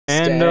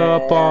Stand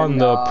up on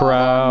the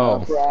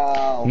prow.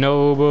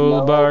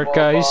 Noble bark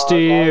I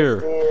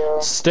steer.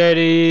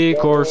 Steady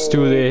course to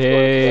the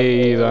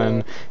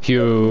haven.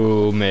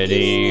 Hew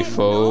many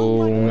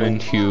foemen,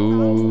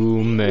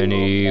 hew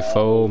many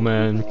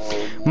foemen.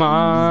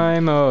 My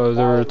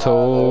mother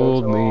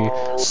told me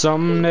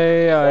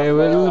someday I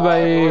will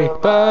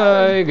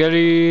by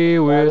galley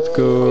with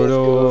good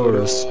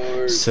oars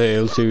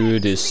sail to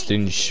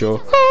distant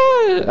shore.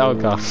 Oh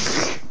god.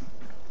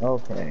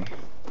 Okay.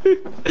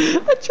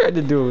 I tried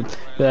to do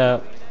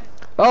that.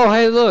 Oh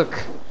hey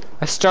look!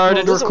 I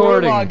started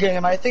recording. Orlog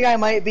game. I think I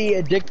might be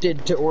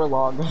addicted to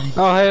Orlog.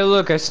 Oh hey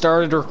look, I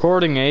started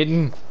recording,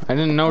 Aiden. I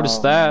didn't notice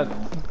that.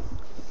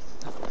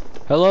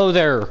 Hello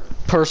there,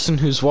 person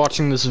who's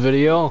watching this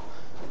video.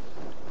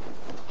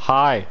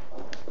 Hi.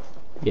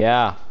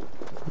 Yeah.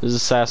 This is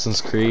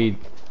Assassin's Creed.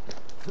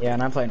 Yeah,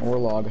 and I'm playing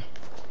Orlog.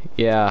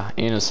 Yeah,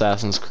 in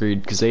Assassin's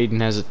Creed, because Aiden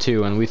has it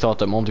too, and we thought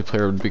that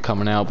multiplayer would be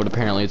coming out, but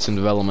apparently it's in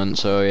development,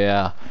 so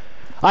yeah.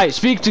 Alright,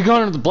 speak to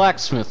Gunner the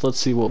blacksmith. Let's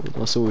see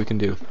what we can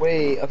do.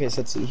 Wait, okay,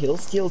 so let's see. He'll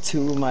steal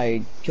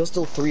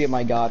 3 of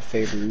my god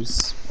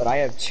favors, but I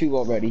have 2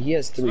 already. He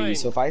has 3,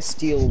 so if I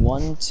steal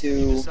 1,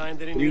 2,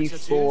 3,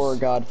 4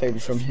 god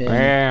favors from him,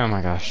 oh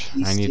my gosh,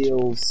 he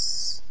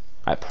steals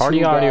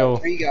party audio.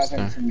 3 god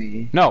favors from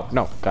me. No,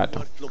 God,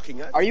 no.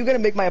 Are you gonna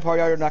make my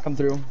party audio not come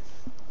through?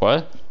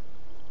 What?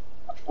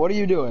 What are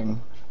you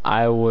doing?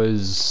 I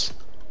was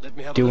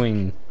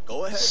doing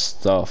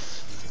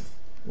stuff.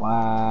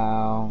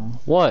 Wow.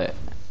 What?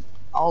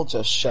 I'll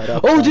just shut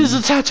up. Oh, there's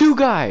a tattoo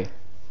guy!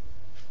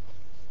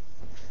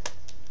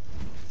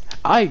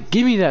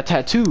 Give me that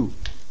tattoo!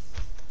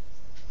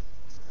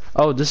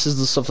 Oh, this is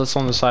the stuff that's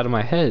on the side of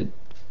my head.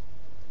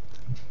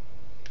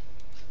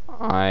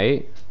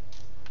 Alright.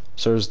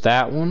 So there's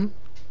that one.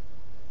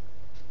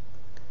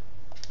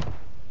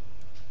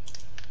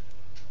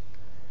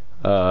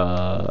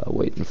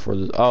 Waiting for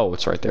the... Oh,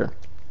 it's right there.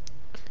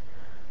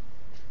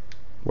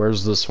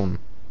 Where's this one?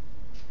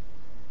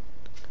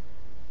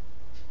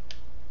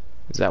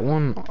 Is that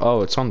one?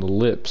 Oh, it's on the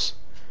lips.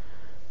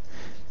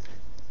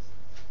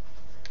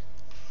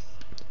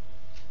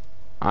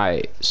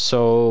 Alright,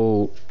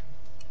 so...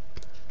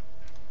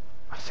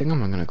 I think I'm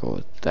gonna go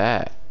with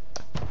that.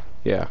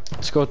 Yeah,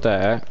 let's go with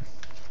that.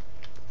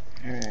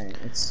 Alright,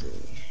 let's see.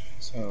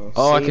 So,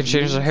 oh, I can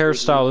change the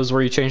hairstyle. This is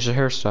where you change the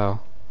hairstyle.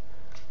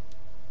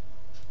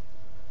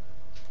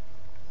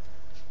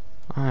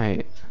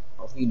 Alright.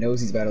 Oh, he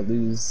knows he's about to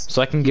lose.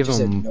 So I can give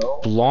him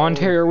blonde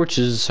hair, which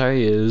is how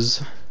he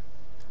is.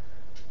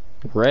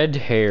 Red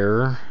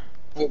hair.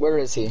 Wait, where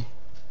is he?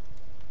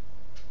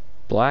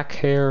 Black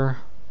hair.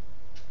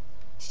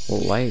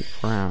 Light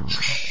brown.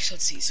 Okay, so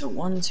let's see. So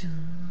 1, 2,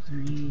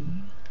 3,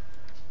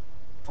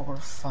 4,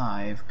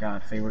 5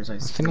 god favors. I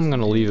think I'm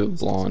gonna leave it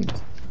blonde.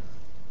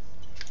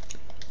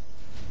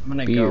 I'm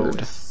gonna go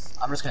with,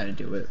 I'm just gonna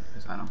do it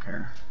because I don't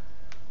care.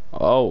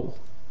 Oh.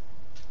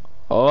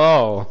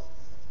 Oh.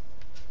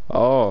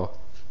 Oh.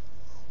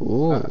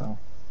 Ooh. Uh-oh.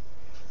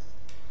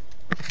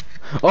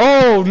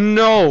 Oh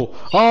no!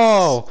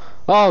 Oh!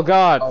 Oh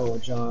god! Oh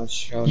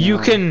Josh! Oh, you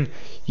no.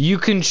 you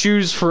can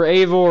choose for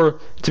Eivor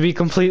to be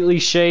completely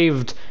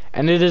shaved,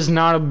 and it is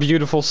not a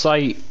beautiful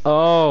sight.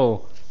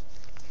 Oh!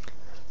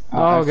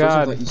 Oh god!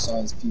 I thought you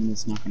saw his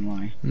penis. Not gonna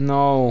lie.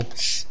 No.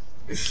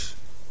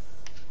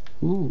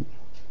 Ooh.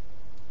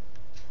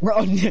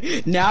 Bro,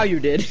 now you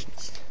did.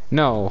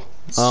 No.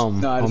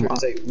 No, I was gonna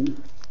say. Ooh.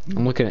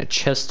 I'm looking at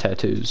chest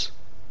tattoos.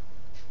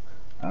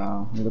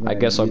 Oh. I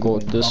guess I'll go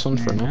with this one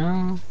for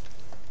now.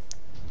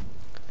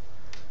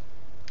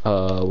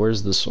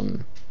 Where's this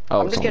one? Oh,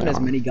 I'm just getting as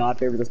many god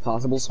favors as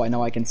possible so I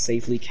know I can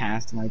safely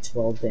cast my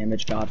 12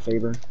 damage god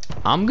favor.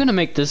 I'm gonna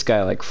make this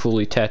guy like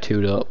fully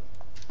tattooed up.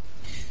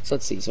 So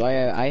let's see. So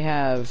I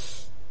have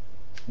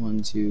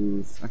 1,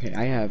 2. Okay,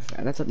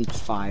 that's at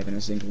least 5 in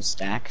a single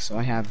stack. So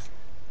I have.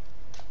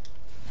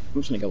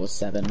 I'm just gonna go with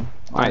 7.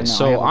 Alright,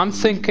 so I'm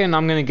thinking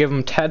I'm gonna give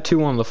him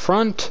tattoo on the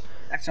front,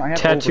 actually, I have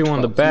tattoo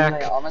on the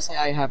back, honestly,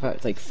 I have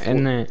like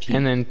 14.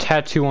 and then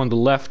tattoo on the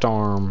left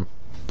arm,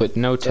 but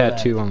no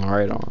tattoo on the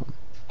right arm.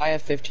 I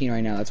have 15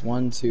 right now. That's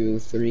 1, 2,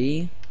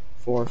 3,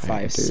 4,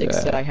 5,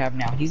 6 that I have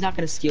now. He's not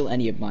gonna steal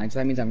any of mine, so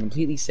that means I'm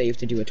completely safe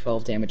to do a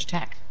 12 damage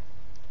attack.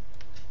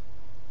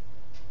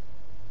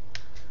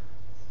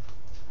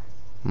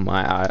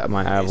 My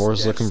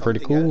Ivor's looking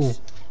pretty cool.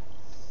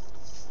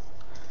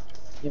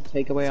 You have to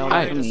take away all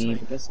that from me,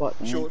 but guess what,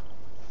 man?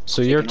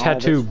 So you're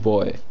tattoo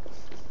boy.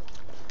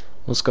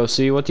 Let's go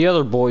see what the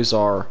other boys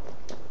are.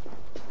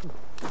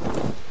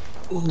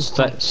 Ooh,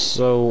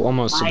 so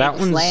almost. So that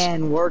one's. My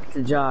plan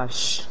worked,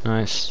 Josh.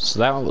 Nice.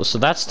 So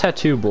that's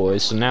tattoo boy.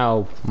 So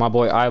now my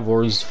boy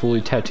Ivor is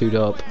fully tattooed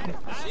up.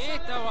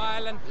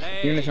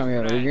 You're gonna show me.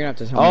 You're gonna have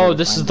to tell me. Oh,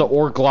 this is the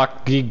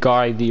Orlog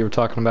guy that you were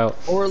talking about.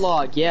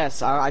 Orlog,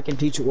 yes, I can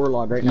teach you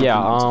Orlog right now.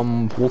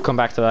 Yeah. We'll come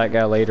back to that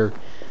guy later.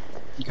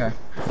 Okay.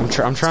 I'm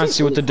trying to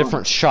see what the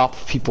different shop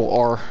people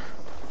are.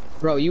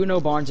 Bro, you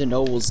know Barnes and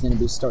Noble's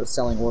gonna start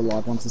selling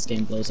Orlog once this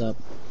game blows up.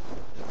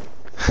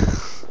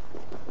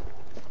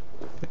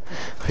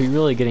 Are you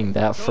really getting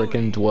that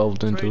freaking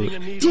dwelled into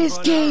it? This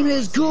game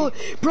is good,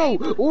 bro.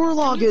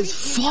 Orlog is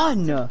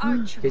fun.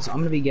 Okay, so I'm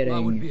gonna be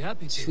getting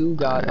 2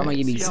 god. I'm gonna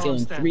be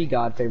stealing 3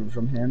 god favors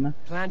from him,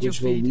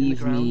 which will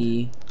leave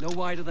me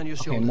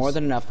okay more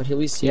than enough. But he'll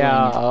be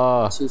stealing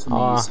 2 from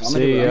me. So I'm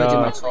gonna do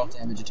my 12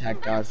 damage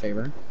attack god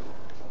favor.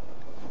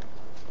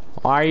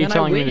 Why are you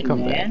telling me to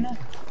come back?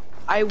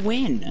 I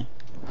win.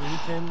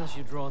 Breathe in as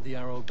you draw the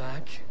arrow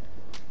back.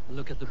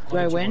 Look at the point Do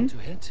I you win? want to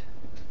hit.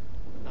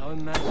 Now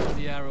imagine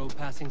the arrow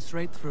passing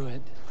straight through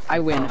it. I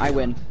win. I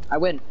win. I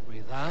win.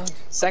 Breathe out.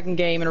 Second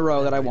game in a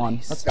row that I won.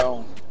 Let's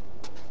go.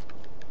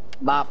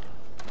 Bop.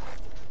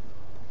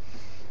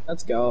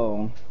 Let's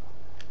go.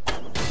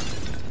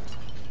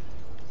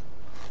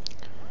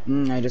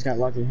 I just got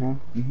lucky, huh?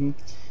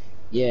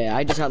 Yeah,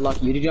 I just got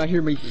lucky. Did you not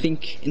hear me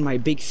think in my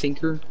big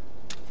thinker?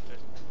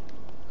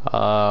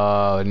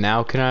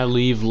 Now can I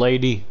leave,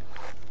 lady?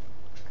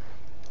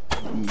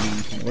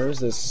 Okay, where's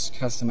this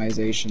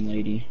customization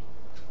lady?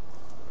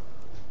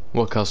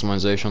 What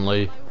customization,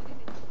 lady?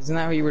 Isn't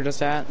that where you were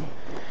just at?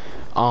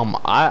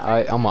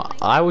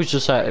 I was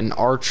just at an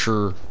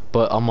archer,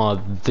 but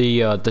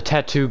the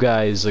tattoo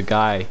guy is a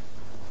guy.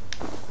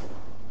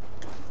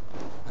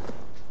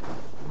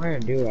 Where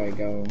do I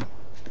go?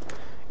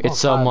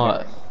 It's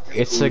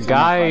it's a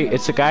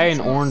guy in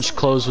orange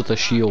clothes with a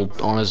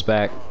shield on his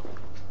back.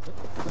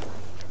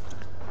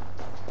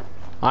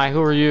 Hi,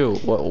 who are you?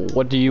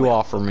 What do you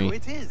offer me?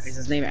 Is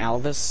his name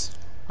Alvis?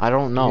 I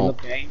don't know.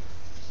 Okay.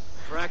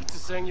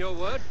 Practicing your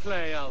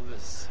wordplay,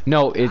 Elvis.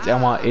 No, it's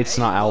not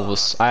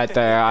Elvis.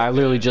 I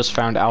literally just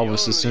found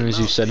Elvis as soon as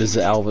you said it's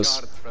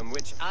Elvis. From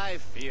which I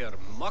fear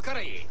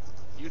mockery.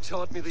 You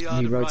taught me the art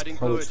He of writes writing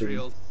poetry.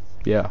 poetry,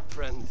 Yeah.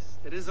 friend.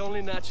 It is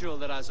only natural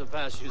that I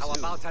surpass you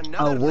soon.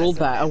 How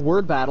about A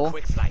word battle.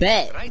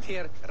 Bet. Right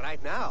here,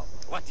 right now.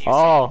 What do you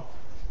Oh,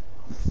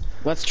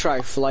 Let's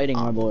try flighting,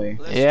 my boy.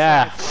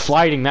 yeah,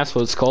 flighting. That's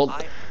what it's called.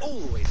 I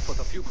always put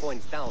a few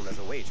coins down as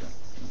a wager.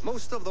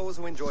 Most of those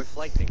who enjoy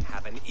flighting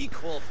have an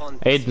equal fun.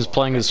 Aiden's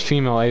playing his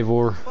female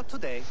Eivor. But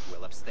today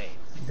we'll abstain.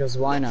 Because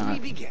why Let me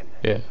not? begin.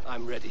 Yeah.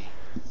 I'm ready.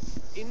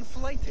 In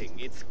flighting,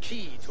 it's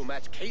key to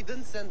match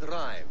cadence and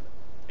rhyme.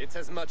 It's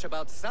as much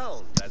about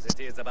sound as it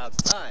is about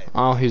time.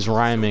 Oh, he's So be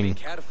rhyming.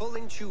 careful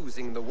in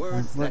choosing the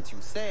words that you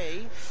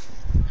say.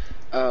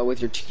 With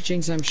your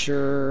teachings, I'm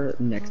sure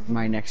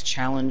my next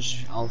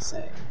challenge, I'll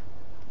say.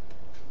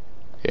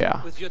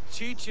 Yeah. With your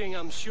teaching,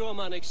 I'm sure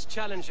my next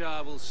challenger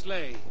I will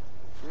slay.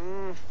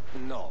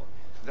 No.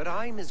 The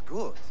rhyme is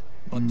good,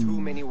 but too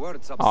many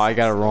words upset I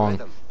got it the wrong.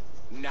 rhythm.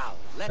 Now,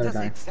 let us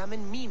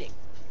examine meaning.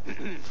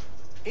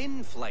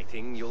 In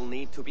flighting, you'll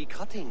need to be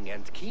cutting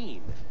and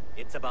keen.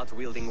 It's about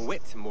wielding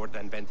wit more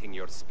than venting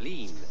your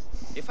spleen.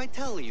 If I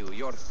tell you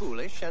you're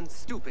foolish and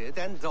stupid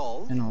and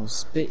dull, And I'll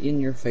spit in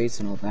your face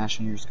and I'll bash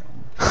in your skull.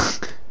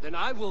 then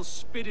I will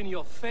spit in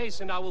your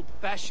face and I will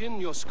bash in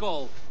your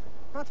skull.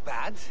 Not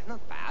bad, not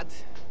bad.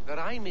 The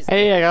rhyme is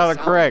Hey, I got it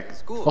sound correct.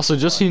 is good, Also,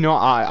 just so you know,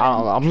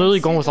 I'm literally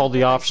going with all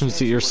the options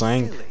that you're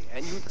saying. silly,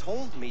 and you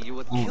told me you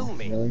would kill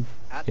me. Really?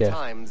 At Yeah.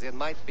 times, it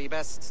might be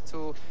best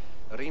to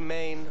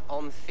remain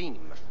on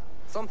theme.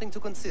 Something to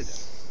consider.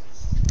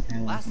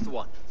 Last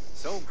one.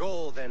 So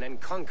go then and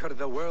conquer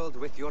the world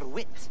with your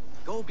wit.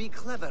 Go be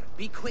clever,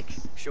 be quick,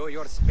 show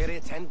your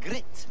spirit and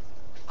grit.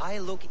 I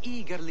look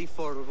eagerly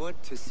forward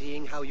to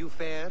seeing how you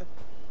fare.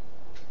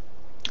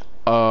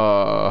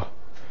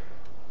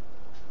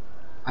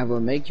 I will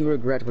make you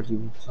regret what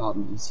you taught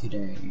me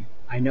today.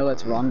 I know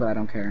that's wrong, but I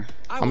don't care.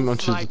 I I'm will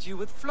not sure- fight you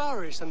with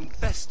flourish and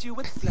best you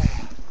with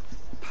flair.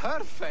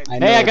 Perfect. I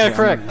know Hey, I it's got it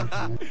correct.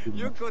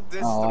 You could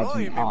Oh, destroy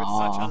me with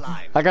such a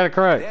line. I got it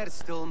correct. There's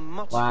still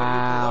much for you to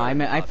Wow,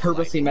 learn I about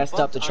purposely flighting, messed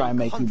up to but try and I'm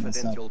make you mess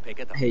confident up. you'll pick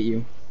it I up. hate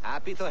you.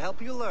 Happy to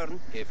help you learn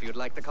if you'd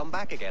like to come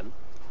back again.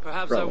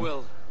 Perhaps Bro. I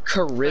will.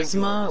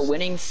 Charisma,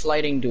 winning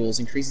flighting duels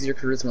increases your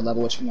charisma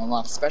level, which can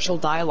unlock special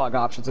dialogue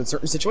options in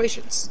certain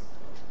situations.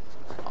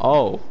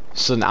 Oh,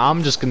 so now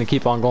I'm just gonna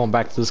keep on going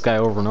back to this guy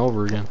over and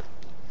over again.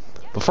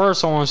 But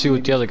first, I want to see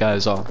what the other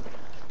guys are.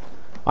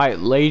 Alright,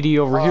 lady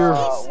over here.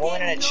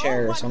 Woman in a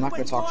chair, so I'm not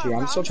gonna talk to you.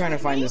 I'm still trying to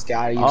find this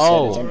guy you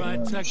Oh. said is Alright,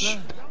 orange.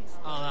 Tekla.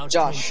 I'll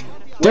Josh,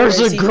 There's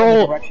where a is he from the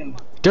girl. direction?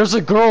 There's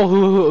a girl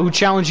who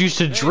challenged you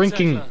to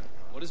drinking. Tekla,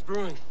 what is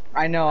brewing?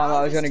 I know,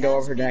 I was gonna go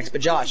over to next,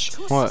 but Josh,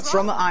 What?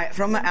 from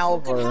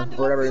Alvar, or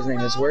whatever his name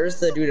is, where's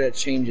the dude that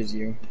changes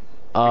you?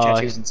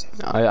 I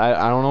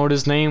don't know what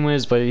his name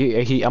is, but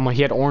he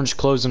had orange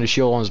clothes and a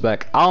shield on his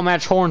back. I'll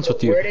match horns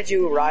with Where you. did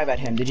you arrive at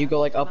him? Did you go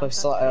like up like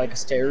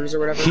stairs or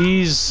whatever?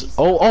 He's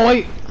oh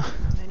wait,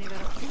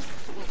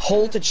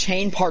 Hold to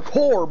chain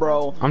parkour,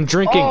 bro. I'm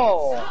drinking.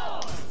 Oh,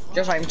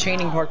 Josh, I'm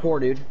chaining parkour,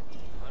 dude.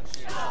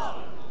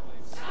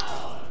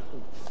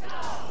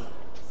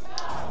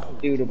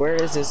 Dude, where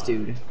is this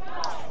dude?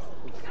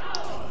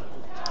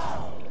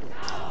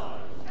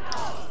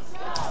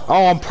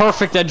 Oh, I'm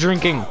perfect at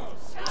drinking.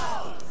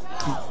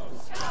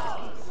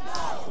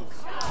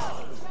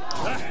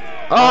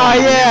 Oh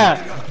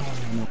yeah.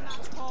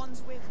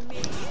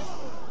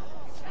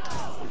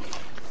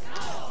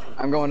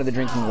 I'm going to the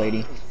drinking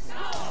lady.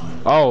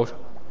 Oh,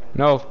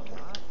 No.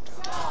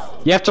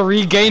 You have to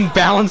regain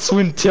balance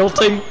when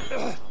tilting.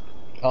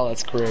 Oh,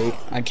 that's great.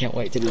 I can't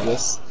wait to do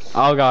this.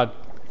 Oh god.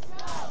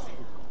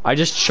 I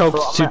just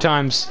choked 2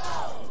 times.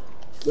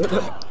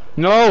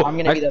 No! I'm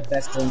gonna be the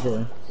best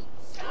drinker.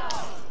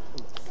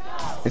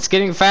 It's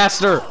getting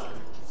faster.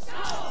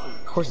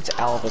 Of course it's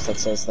Alvis that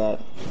says that.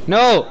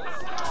 No!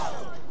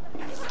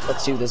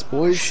 Let's do this,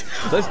 boys.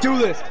 Let's do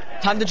this!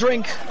 Time to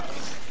drink!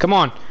 Come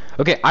on.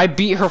 Okay, I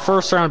beat her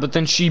first round, but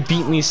then she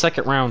beat me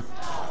second round.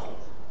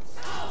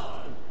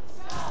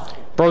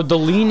 Bro, the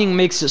leaning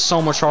makes it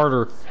so much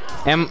harder.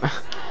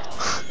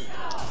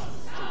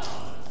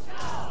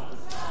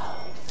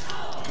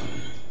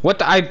 What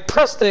the? I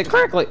pressed it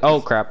correctly. Oh,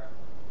 crap.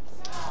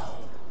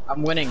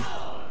 I'm winning.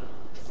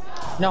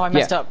 No, I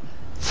messed up.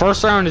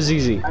 First round is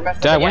easy.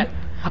 Did I win?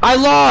 I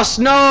lost!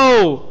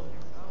 No!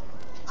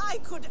 I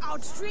could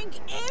outdrink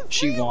every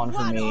She won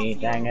for me,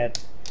 dang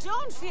it.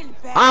 Don't feel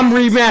bad. I'm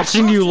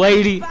rematching you,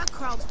 lady!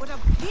 Backgrounds would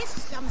have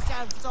pissed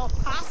themselves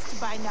off past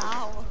by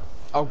now.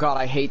 Oh god,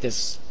 I hate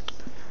this.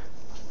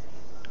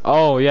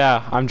 Oh,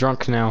 yeah, I'm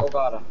drunk now. Oh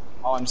god.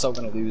 Oh, I'm so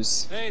gonna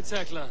lose. Hey,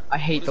 Tekla. I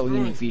hate the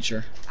leaning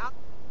feature.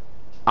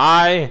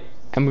 I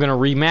am gonna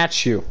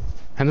rematch you.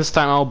 And this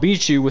time I'll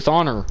beat you with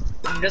honor.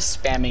 I'm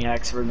just spamming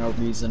X for no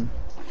reason.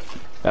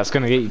 That's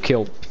gonna get you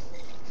killed.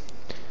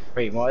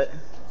 Wait, what?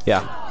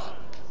 Yeah.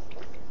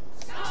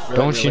 Really,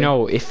 Don't really? you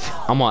know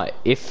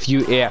if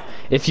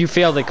you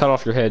fail they cut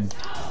off your head.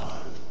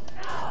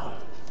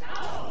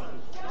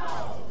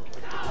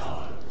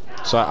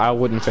 So I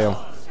wouldn't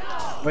fail.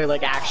 Wait,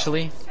 like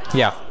actually?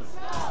 Yeah.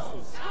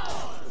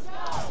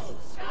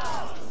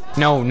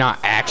 No, not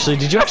actually.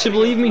 Did you actually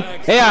believe me?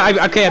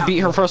 Yeah, okay, I beat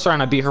her first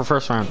round.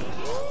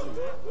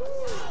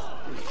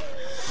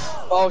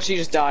 Oh, she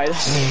just died.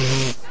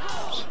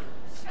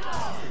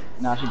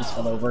 Nah, she just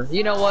fell over.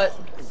 You know what?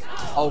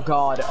 Oh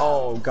god,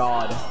 oh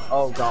god,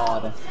 oh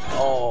god,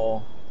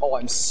 oh. Oh,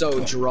 I'm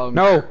so drunk.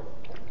 No.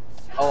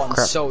 Oh, I'm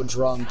Crap. so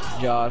drunk,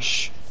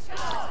 Josh.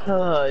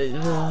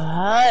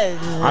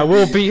 I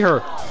will beat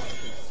her.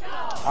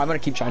 I'm gonna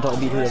keep trying until I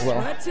beat her as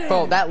well.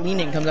 Bro, that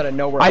leaning comes out of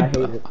nowhere. I hate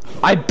it.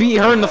 I beat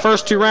her in the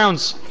first 2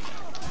 rounds.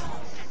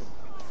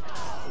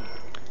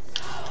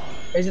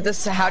 Is it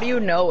this? How do you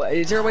know?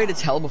 Is there a way to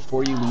tell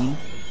before you lean,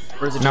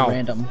 or is it just No.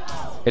 random?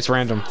 It's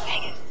random.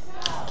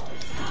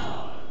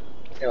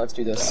 Here, let's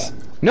do this.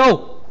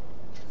 No!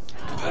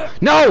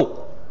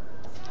 No!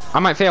 I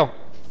might fail.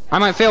 I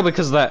might fail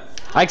because of that.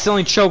 I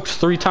accidentally choked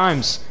 3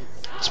 times.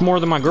 It's more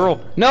than my girl.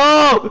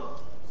 No!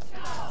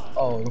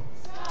 Oh.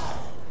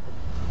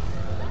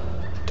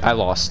 I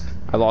lost.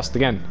 I lost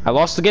again. I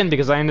lost again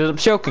because I ended up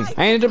choking.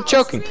 I'm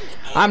joking.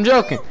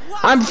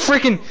 I'm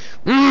freaking.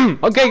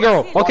 Okay,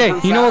 girl. Okay,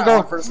 you know what,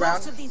 girl? First Most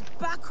round. of these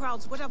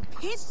backgrounds would have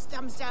pissed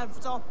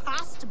themselves off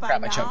past by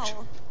Crap, I now. choked.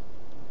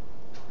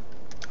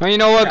 Oh, you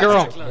know what,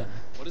 girl? Tekla,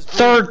 what is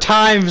 3rd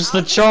time's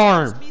the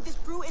charm. This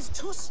brew is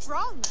too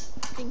strong.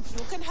 Think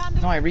you can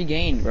handle No, I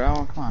regained,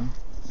 bro. Come on.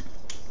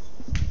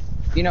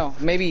 You know,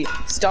 maybe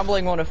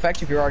stumbling won't affect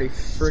you if you're already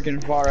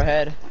freaking far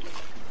ahead.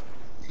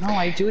 No,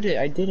 I did it.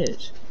 I did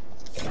it.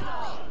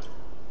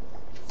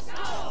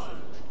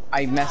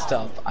 I messed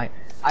up. I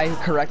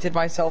corrected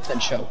myself and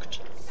choked.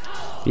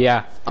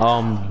 Yeah.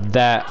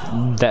 That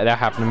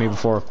happened to me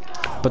before.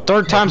 But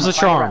 3rd time's the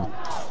charm.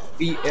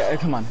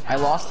 Come on. I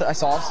lost the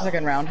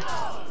second round.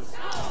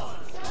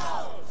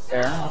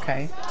 There.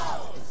 Okay.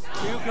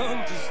 you going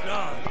to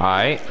start?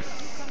 Alright.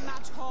 some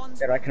match horns.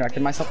 There, I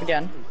corrected myself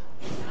again.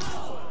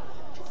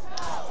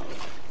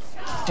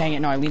 Dang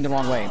it! No, I leaned the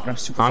wrong way. But I'm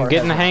super. I'm far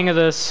getting the ahead. hang of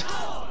this.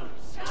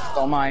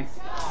 Oh my.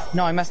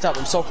 No, I messed up.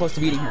 I'm so close to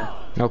beating her.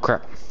 No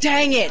crap.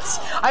 Dang it!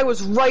 I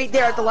was right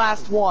there at the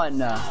last one.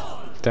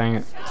 Dang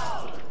it.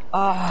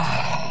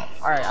 Alright,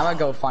 I'm gonna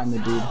go find the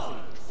dude.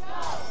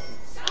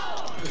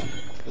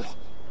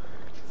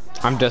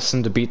 I'm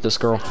destined to beat this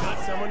girl. Got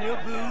some on your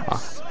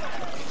boots?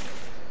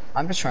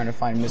 I'm just trying to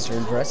find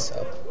Mr. Dress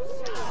Up.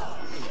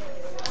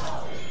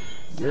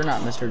 You're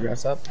not Mr.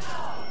 Dress Up.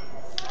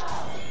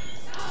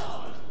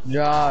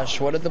 Josh,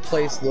 what did the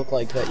place look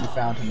like that you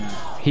found him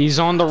at? He's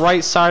on the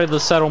right side of the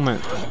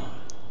settlement.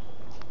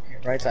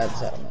 Right side of the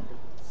settlement.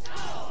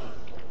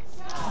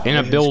 In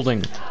a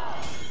building.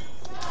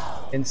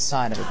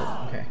 Inside of it.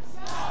 Okay.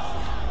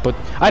 But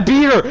I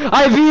beat her!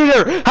 I beat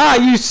her! Ha!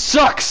 You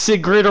suck,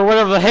 Sigrid, or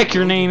whatever the heck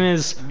your name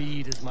is.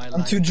 Mead is my I'm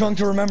life. too drunk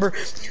to remember.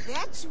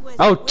 That was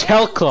Oh, well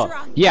Telka.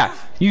 drunk. Yeah,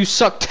 you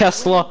suck,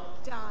 Tesla.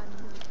 Done.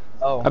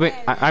 Oh.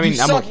 I mean, you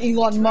suck,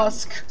 Elon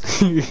Musk.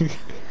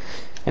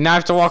 And now I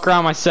have to walk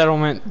around my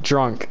settlement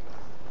drunk.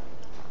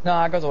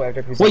 Nah, it goes away after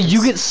a few Wait, seconds.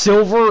 you get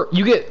silver?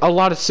 You get a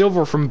lot of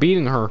silver from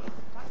beating her.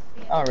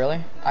 Oh, really?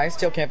 I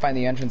still can't find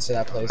the entrance to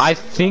that place. I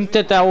think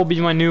that will be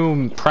my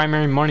new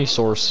primary money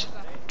source.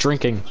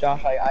 Drinking.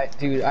 Josh,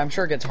 dude, I'm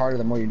sure it gets harder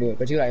the more you do it,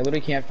 but dude, I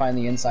literally can't find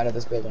the inside of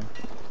this building.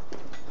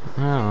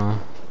 Oh.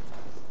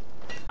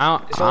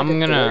 I'm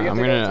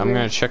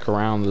gonna check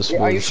around this.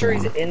 Are you woods sure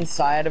he's more.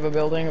 inside of a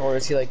building, or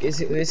is he like, is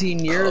he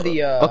near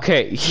the,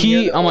 Okay,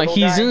 near the I'm like,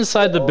 little he's guy?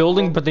 inside the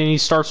building, but then he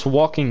starts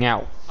walking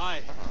out.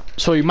 Hi.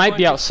 So you might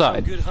be Find us some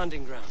outside. Good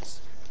hunting grounds.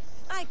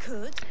 I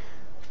could,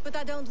 but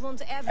I don't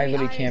want every I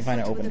literally iron can't find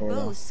an foot open with a door,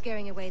 bow though.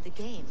 scaring away the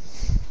game.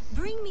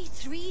 Bring me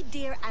 3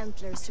 deer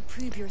antlers to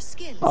prove your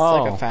skills. Oh. It's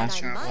like a and fast I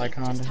travel might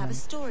icon. just have a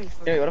story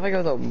for Hey, you. what if I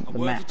go to A the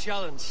worthy map?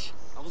 challenge.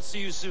 I will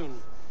see you soon.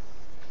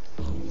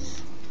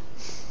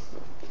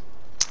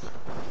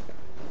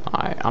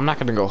 I'm not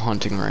gonna go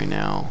hunting right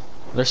now.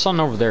 There's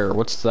something over there.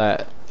 What's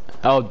that?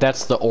 Oh,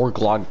 that's the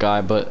Orglog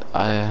guy, but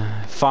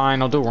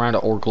fine, I'll do a round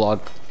of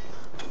Orglog.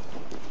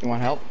 You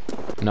want help?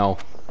 No.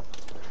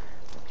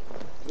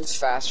 Just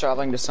fast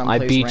traveling to some I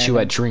place beat random. you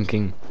at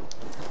drinking.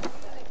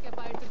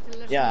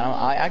 Yeah,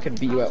 I could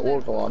beat you at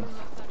Orglog.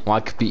 Well, I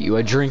could beat you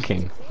at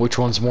drinking. Which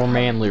one's more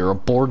manlier, a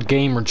board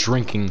game or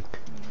drinking?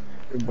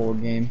 Your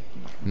board game.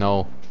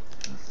 No.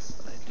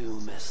 I do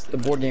miss The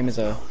board game is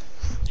a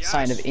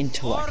sign of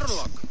intellect.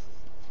 Warlock.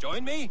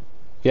 Join me.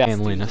 Yeah,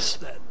 manliness.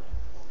 Then.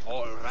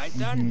 All right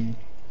then.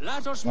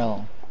 Let us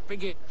Well,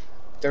 begin.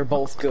 they're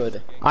both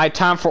good. Alright,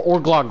 time for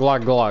Orglog,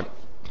 glog, glog.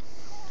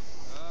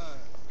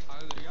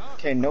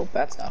 Okay, nope,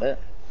 that's not it.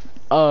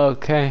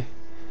 Okay.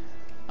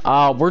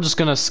 We're just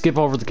gonna skip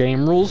over the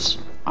game rules.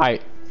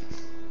 Alright,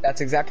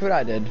 That's exactly what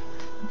I did.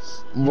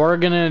 we're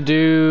gonna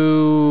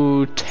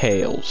do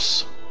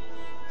Tails.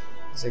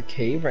 There's a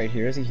cave right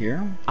here. Is he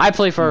here? I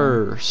play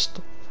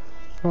first.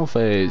 Roll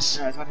phase.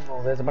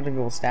 No, there's a bunch of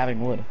people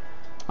stabbing wood.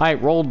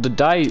 Alright, rolled the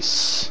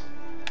dice.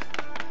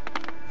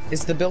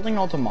 Is the building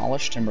all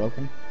demolished and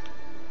broken?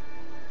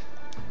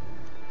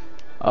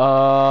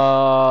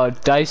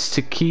 Dice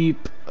to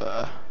keep.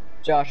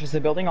 Josh, is the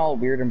building all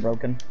weird and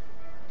broken?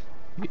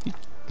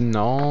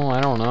 No,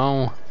 I don't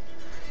know.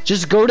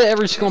 Just go to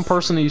every single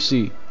person that you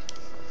see.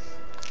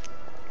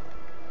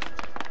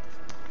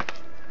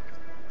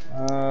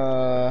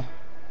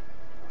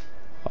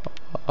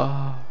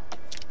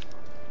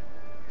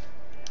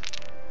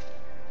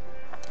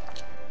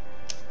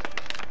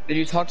 Did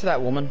you talk to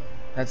that woman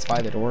that's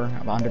by the door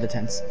under the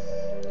tents?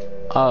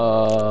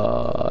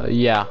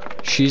 Yeah.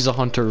 She's a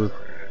hunter.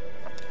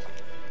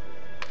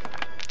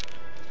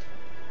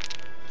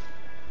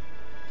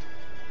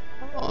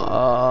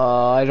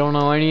 I don't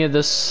know any of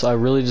this. I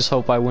really just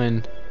hope I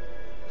win.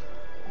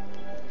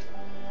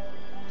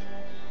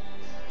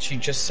 She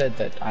just said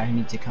that I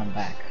need to come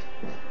back.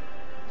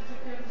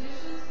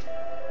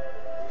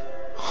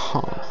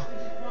 Huh.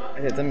 I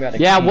said something about a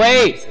Yeah, key.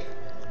 wait!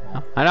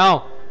 I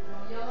know.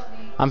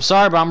 I'm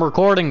sorry, but I'm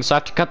recording, so I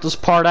have to cut this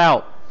part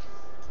out.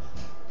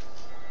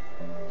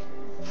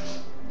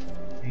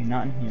 Hey,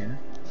 not in here.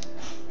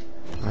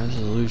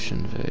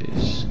 Resolution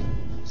phase.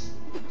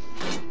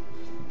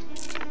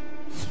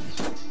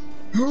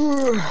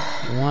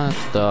 What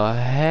the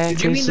heck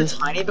Did you is mean the this?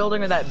 tiny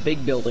building or that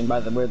big building by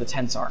the where the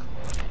tents are?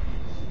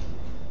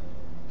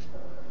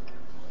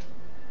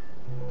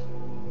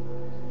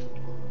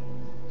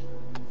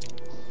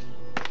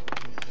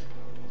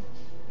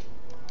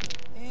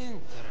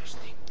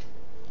 Interesting.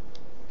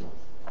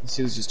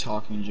 She was just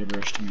talking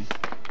gibberish to me.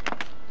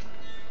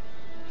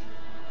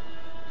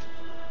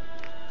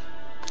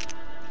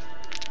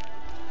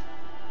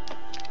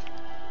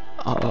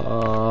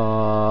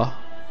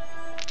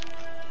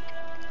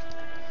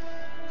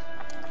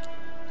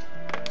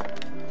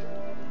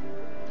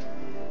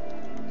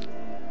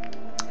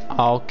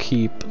 I'll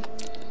keep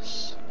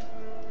this.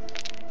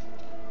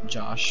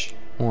 Josh,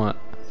 What?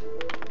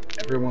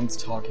 everyone's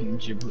talking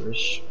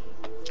gibberish.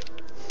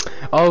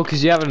 Oh,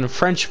 cause you have it in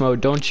French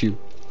mode, don't you?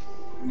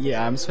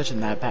 Yeah, I'm switching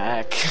that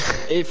back.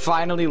 It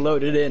finally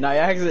loaded in.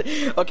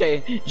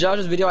 Okay,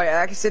 Josh's video, I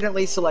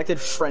accidentally selected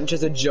French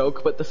as a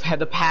joke, but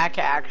the pack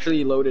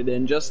actually loaded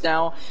in just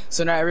now,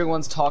 so now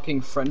everyone's talking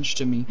French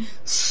to me.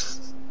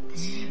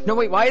 No,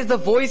 wait, why is the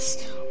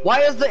voice... Why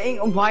does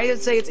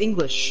it say it's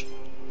English?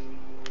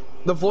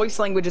 The voice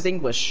language is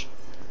English.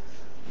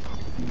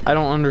 I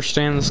don't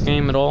understand this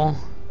game at all.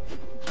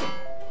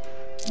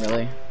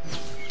 Really?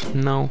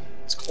 No.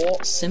 It's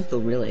quite simple,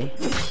 really.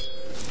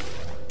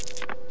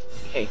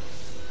 Hey,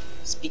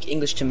 speak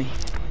English to me.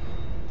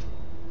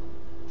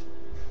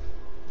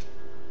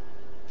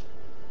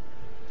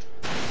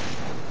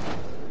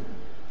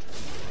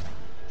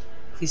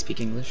 Please speak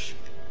English.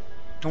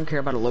 Don't care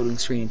about a loading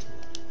screen.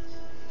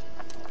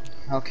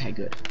 Okay,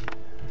 good.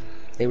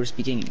 They were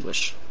speaking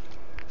English.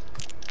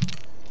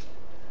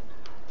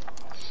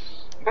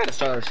 I gotta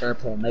start a share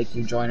poll and make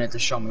you join it to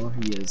show me where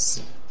he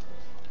is.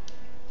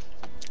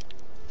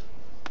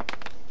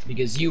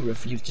 Because you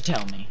refuse to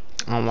tell me.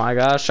 Oh my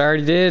gosh, I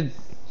already did.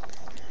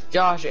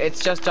 Josh,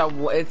 it's just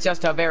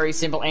a very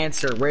simple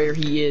answer where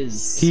he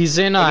is. He's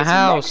in a Like, is he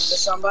house. next to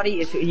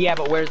somebody? Yeah,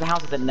 but where's the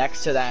house? Is it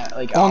next to that?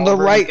 Like On the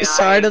Oliver's right guy?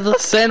 side of the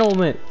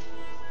settlement.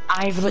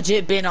 I've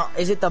legit been.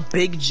 Is it the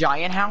big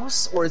giant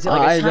house or is it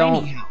like a I tiny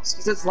don't- house?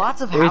 Because it's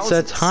lots of houses.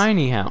 It's a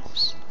tiny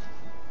house.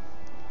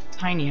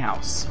 Tiny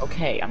house.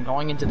 Okay, I'm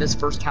going into this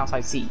first house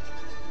I see.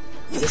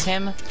 Is this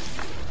him?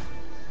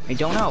 I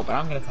don't know, but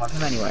I'm gonna talk to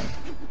him anyway.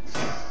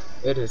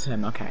 It is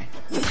him. Okay.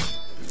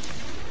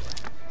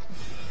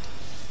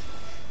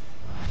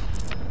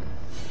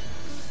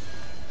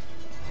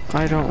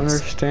 I don't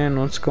understand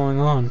what's going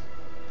on.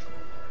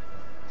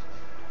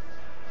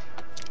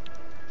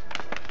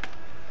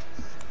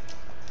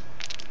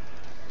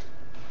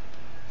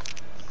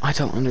 I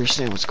don't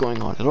understand what's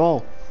going on at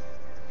all.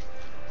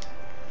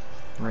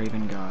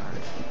 Raven Guard.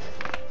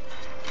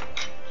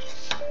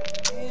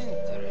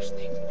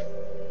 Interesting.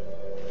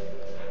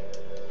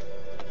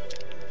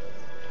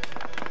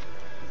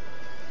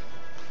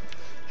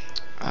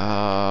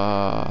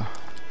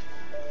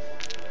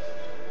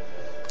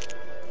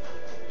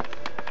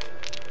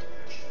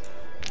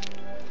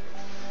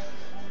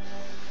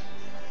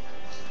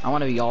 I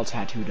want to be all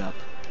tattooed up.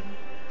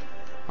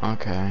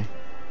 Okay.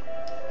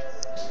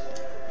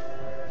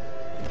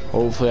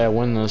 Hopefully I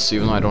win this,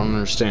 even though I don't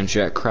understand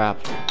jack crap.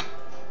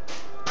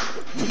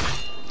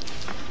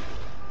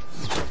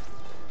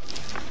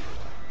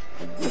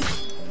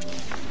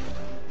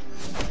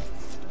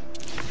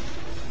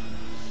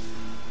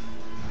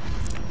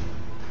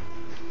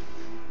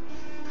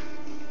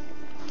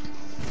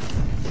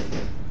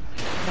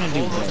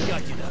 Almost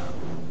got you now.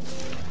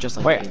 Just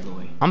like Wait,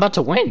 Aloy. I'm about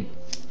to win.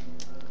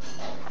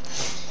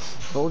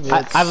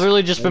 I've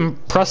literally just been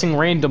pressing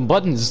random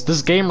buttons.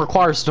 This game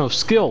requires no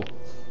skill.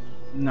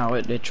 No,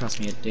 it trust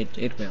me,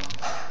 it will.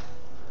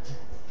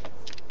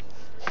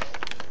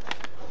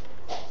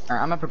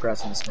 Alright, I'm gonna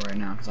progress in the story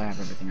now because I have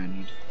everything I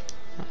need.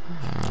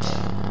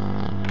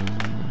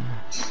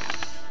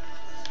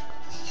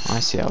 I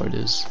see how it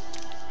is.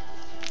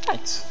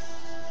 What?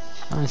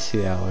 I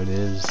see how it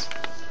is.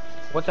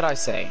 What did I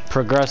say?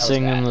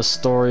 Progressing in the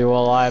story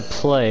while I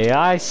play.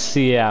 I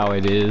see how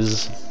it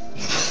is.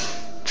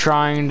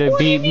 Trying to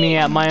beat me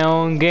at my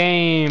own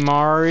game,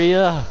 are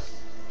ya?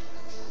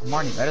 I'm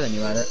already better than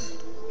you at it.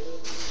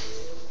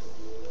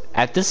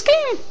 At this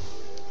game?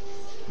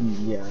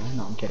 Yeah,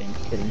 no, I'm kidding.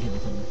 Kidding.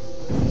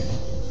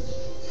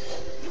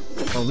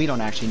 Well, we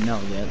don't actually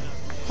know yet.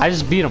 I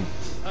just beat him.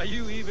 Are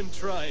you even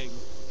trying?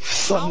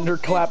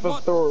 Thunderclap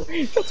of Thor.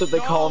 That's what they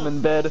call him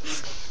in bed.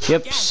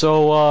 Yep,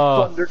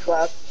 so,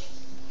 Thunderclap.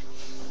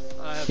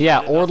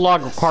 yeah,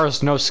 Ordlog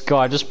requires no skill.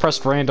 I just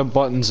pressed random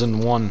buttons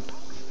and won.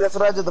 That's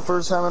what I did the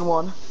first time and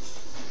won.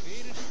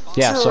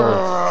 Yeah,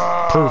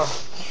 so,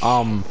 proof.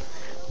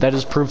 That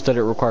is proof that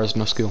it requires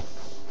no skill.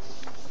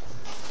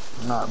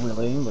 Not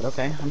really, but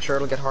okay. I'm sure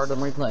it'll get harder the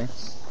more you play.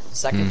 The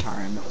second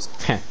time, it was...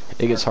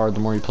 It gets hard the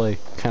more you play.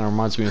 Kinda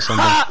reminds me of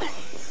something.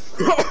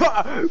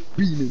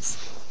 Venus.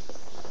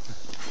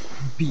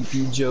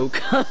 BP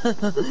joke.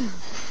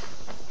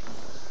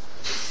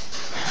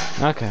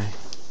 Okay.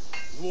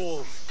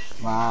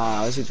 Wolf.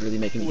 Wow, this is really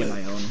making me get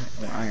my own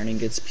iron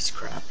ingots. Piece of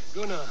crap.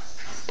 Gunnar,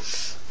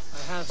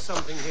 I have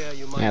something here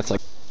you might. Yeah, it's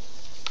like...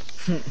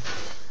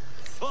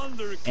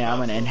 Yeah, I'm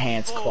gonna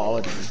enhance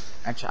quality.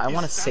 Actually, I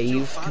want to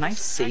save. Can I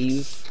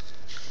save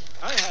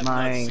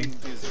my...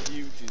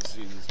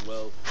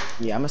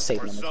 Yeah, I'm gonna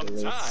save my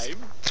materials.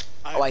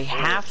 Oh, I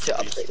have to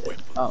upgrade it.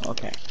 Oh,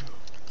 okay.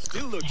 I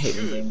hate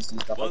when games do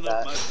stuff like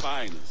that.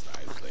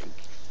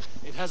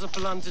 It has a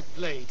blunted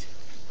blade,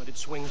 but it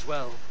swings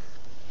well.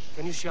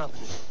 Can you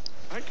sharpen it?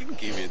 I can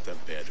give it a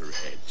better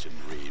edge and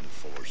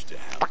reinforce the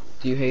handle.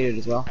 Do you hate it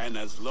as well? And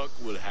as luck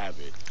will have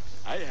it,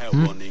 I have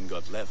one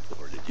ingot left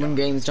for the job. When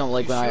games don't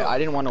like when I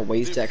didn't want to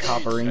waste that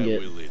copper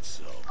ingot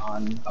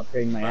on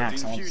upgrading my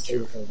axe. I want to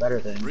save it for the better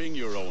thing. Bring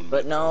your own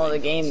But no, the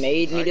game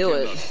made me do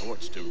it. I cannot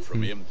force them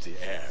from empty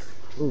air.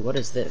 Ooh, what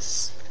is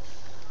this?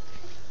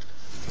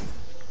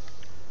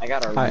 I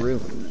got a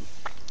rune.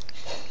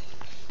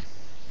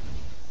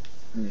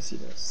 Let me see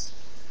this.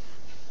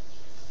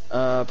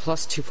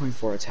 Plus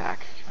 2.4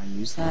 attack. Can I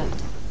use that?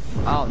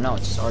 Oh no,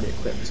 it's already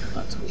equipped.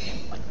 That's cool.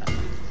 Like that.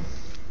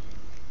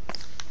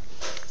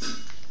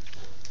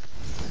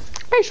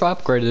 Hey, so I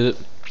upgraded it.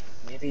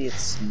 Maybe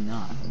it's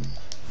not.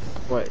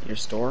 What, your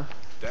store?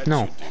 That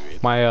No, should do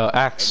it. my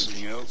axe.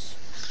 Anything else?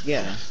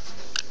 Yeah.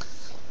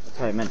 That's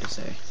what I meant to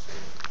say.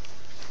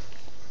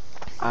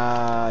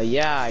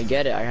 Yeah, I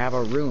get it. I have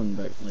a rune,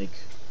 but like...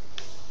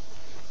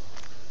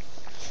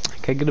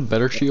 Can I get a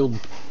better shield?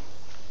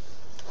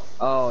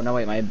 Oh, no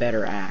wait, my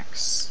better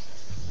axe.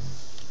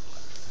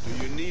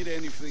 Do you need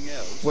anything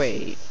else?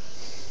 Wait.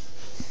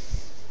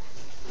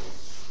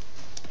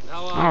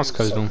 I was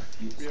custom.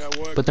 We are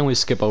working. But then we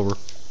skip over.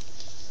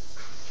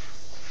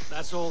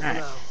 That's all for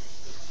now.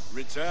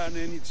 Return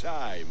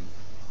anytime.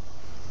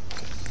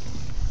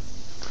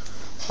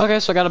 Okay,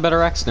 so I got a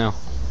better axe now.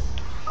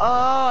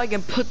 Oh, I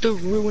can put the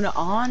rune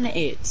on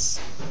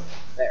it.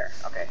 There,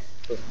 okay.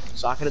 Cool.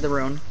 Socket of the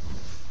rune.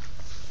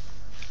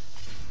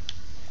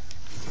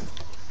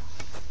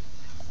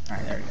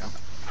 Alright, there we go.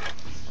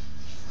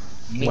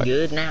 Be What?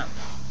 good now.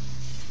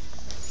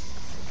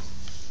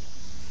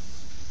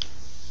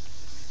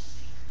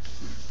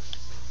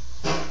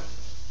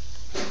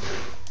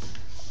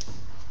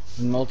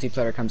 When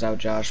multiplayer comes out,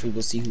 Josh, we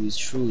will see who is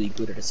truly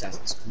good at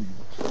Assassin's Creed.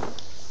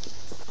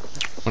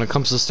 When it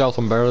comes to stealth,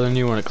 I'm better than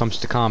you. When it comes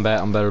to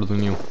combat, I'm better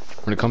than you.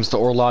 When it comes to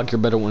Orlog,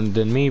 you're better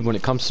than me. When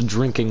it comes to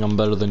drinking, I'm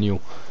better than you.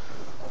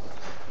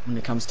 When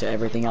it comes to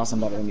everything else, I'm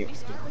better than you.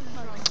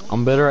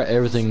 I'm better at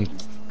everything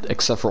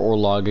except for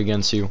Orlog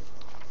against you.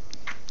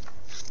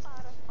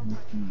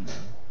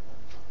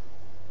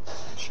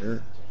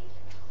 Sure.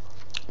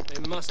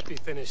 They must be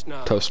finished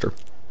now. Toaster.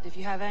 If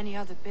you have any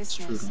other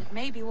business, it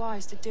may be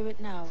wise to do it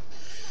now.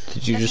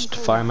 Did you just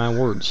defy my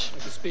words?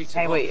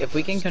 Hey, wait. If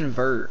we can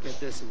convert, Get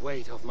this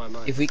weight off my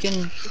mind. if we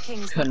can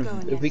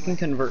going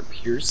convert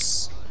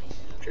Pierce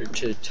to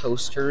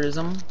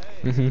toasterism,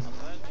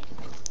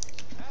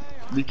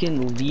 we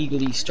can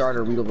legally start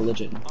a real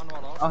religion.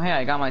 Oh, hey,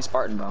 I got my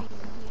Spartan bow.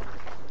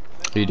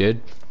 You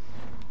did?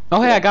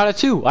 Oh, hey, I got it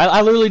too.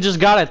 I literally just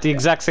got it at the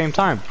exact same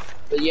time.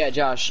 But yeah,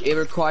 Josh, you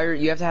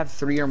have to have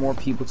 3 or more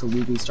people to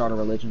legally start a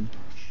religion.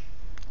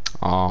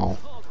 Oh.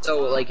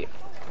 So, like,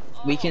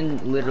 we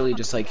can literally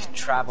just, like,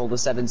 travel the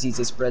 7 seas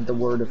to spread the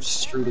word of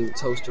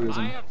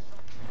toasterism.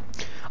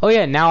 Oh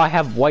yeah, now I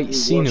have white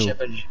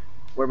Sinu.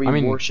 Where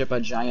we worship a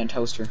giant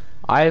toaster.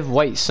 I have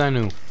white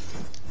Senu.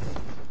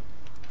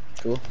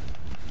 Cool.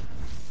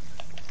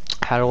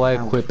 How do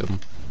I equip him?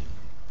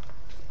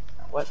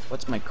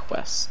 What's my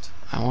quest?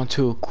 I want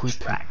to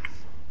equip him.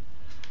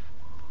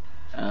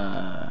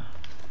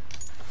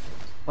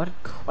 What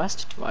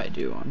quest do I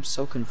do? I'm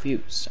so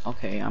confused.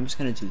 Okay, I'm just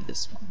gonna do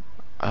this one.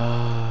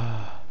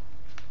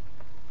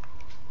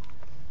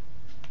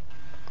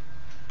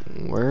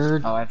 Where?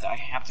 Oh, I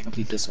have to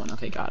complete this one.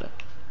 Okay, got it.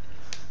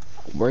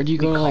 Where do you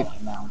go to, like,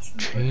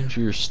 change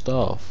your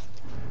stuff?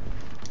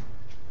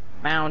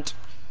 Mount.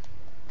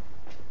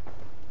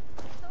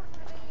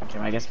 Okay,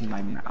 I guess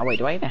my oh wait,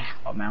 do I even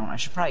have a mount? I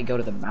should probably go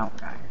to the mount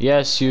guy.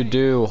 Yes, you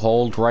do.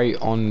 Hold right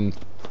on.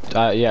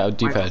 Yeah,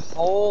 D-pad.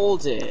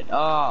 Hold it.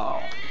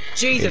 Oh,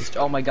 Jesus! Okay.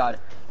 Oh my God,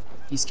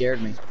 he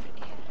scared me.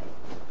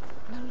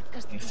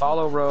 Okay,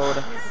 follow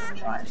road.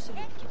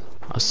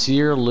 A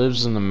seer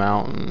lives in the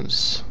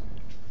mountains.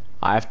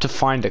 I have to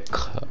find a.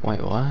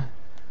 Wait, what?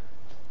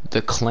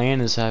 The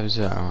clan is having.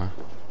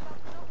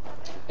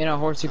 You know,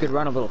 horse, you could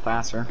run a little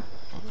faster.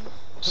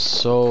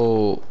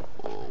 So.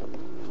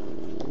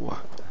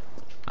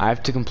 I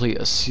have to complete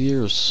a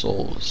seer of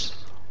souls.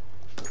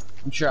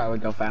 I'm sure I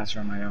would go faster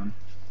on my own.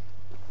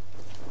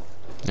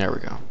 There we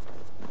go.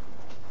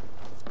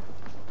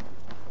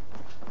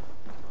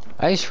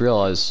 I just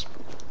realized.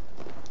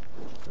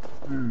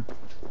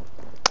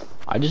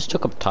 I just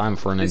took up time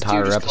for an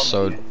entire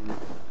episode.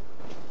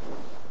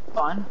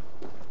 Fun.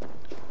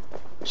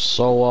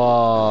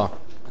 So,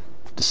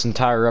 this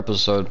entire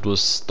episode was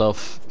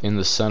stuff in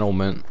the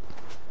settlement.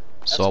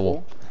 That's so,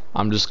 cool.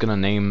 I'm just gonna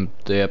name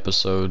the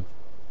episode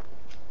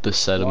The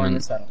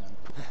Settlement.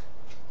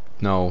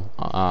 No,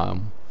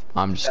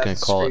 I'm just gonna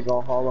call it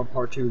Valhalla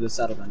Part 2, The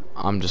Settlement.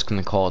 I'm just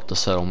gonna call it The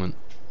Settlement.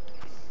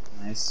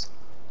 Nice.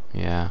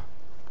 Yeah.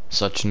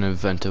 Such an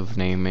inventive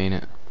name, ain't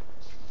it?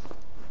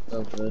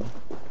 So good.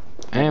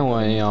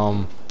 Anyway,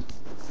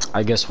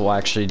 I guess we'll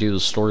actually do the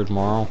story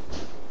tomorrow.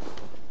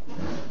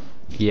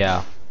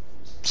 Yeah.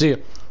 See ya.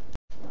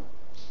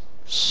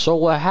 So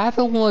what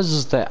happened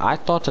was that I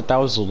thought that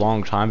was a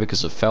long time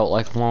because it felt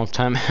like a long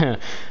time.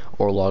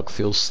 Orlog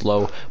feels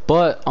slow,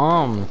 but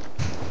that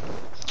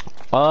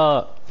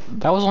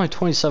was only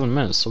 27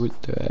 minutes, so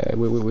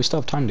we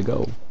still have time to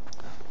go.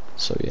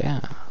 So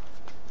yeah,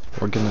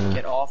 we're gonna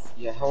get off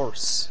your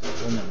horse,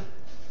 woman.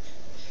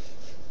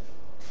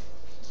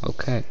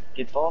 Okay.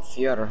 Get off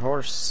your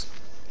horse.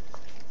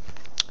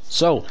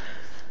 So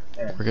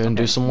we're gonna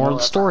do some more of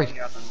the story.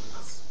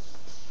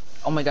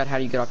 Oh my God, how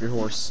do you get off your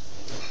horse?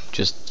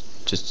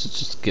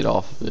 Just get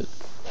off of it.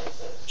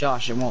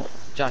 Josh, it won't.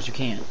 Josh, you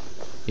can't.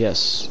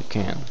 Yes, you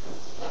can.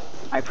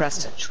 I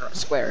pressed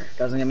square.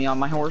 Doesn't get me on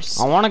my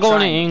horse. I want to go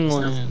into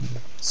England.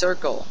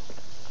 Circle.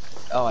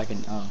 Oh, I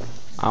can. Oh.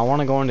 I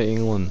want to go into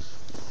England.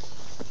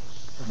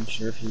 I'm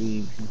sure if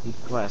you complete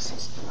the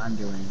quest I'm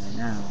doing right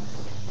now.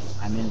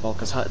 I'm in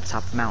Volka's hut,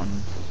 top of the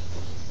mountain.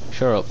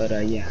 Shut up. But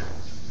yeah.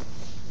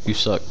 You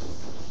suck.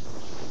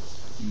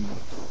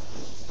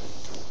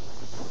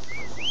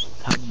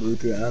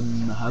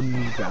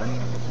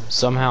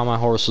 Somehow my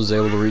horse was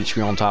able to reach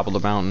me on top of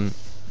the mountain.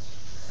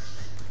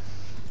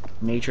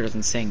 Nature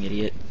doesn't sing,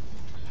 idiot.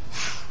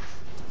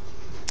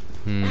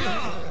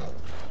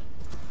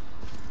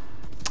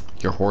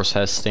 Your horse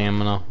has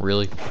stamina,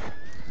 really?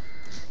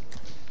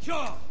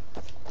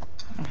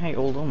 Hey,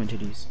 old woman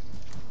titties.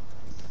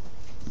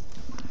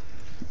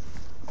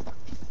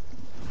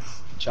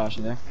 Josh,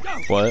 you there?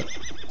 What?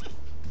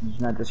 Did you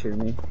not just hear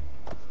me?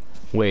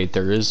 Wait,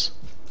 there is?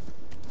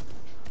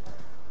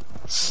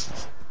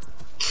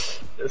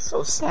 They're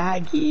so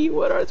saggy.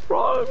 What is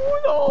wrong?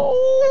 No.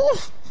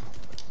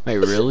 Wait,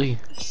 really?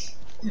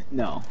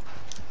 No.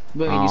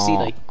 But I mean,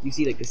 you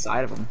see like the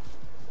side of them.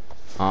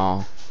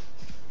 Oh.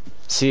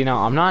 See, now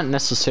I'm not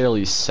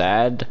necessarily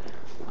sad.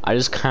 I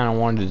just kind of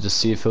wanted to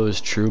see if it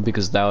was true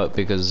because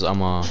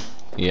I'm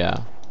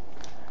yeah.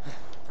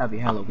 That'd be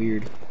hella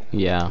weird.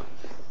 Yeah.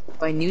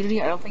 By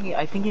nudity,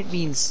 I think it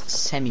means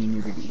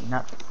semi-nudity,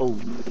 not full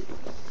nudity.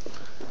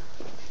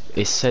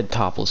 It said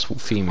topless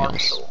females.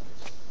 Partial.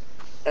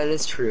 That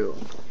is true.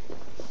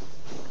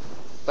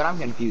 But I'm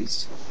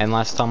confused. And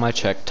last time I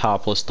checked,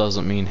 topless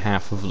doesn't mean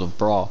half of the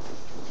bra.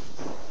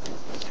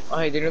 Oh,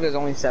 hey, do you know there's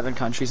only 7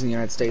 countries in the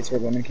United States where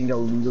women can go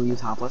legally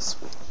topless?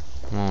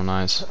 Oh,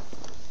 nice.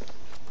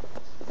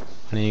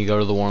 I need to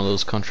go to one of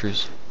those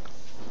countries.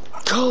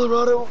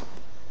 Colorado!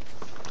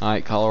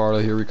 Alright, Colorado,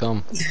 here we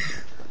come.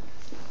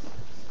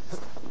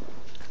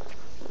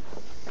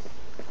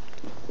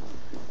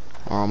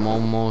 I'm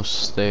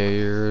almost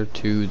there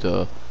to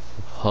the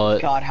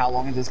hut. God, how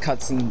long is this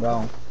cutscene,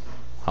 bro?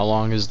 How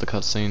long is the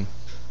cutscene?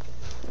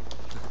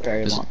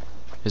 Very long.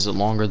 Is it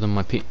longer than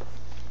my P?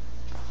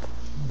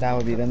 That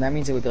would be, then that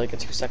means it would be like a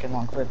 2-second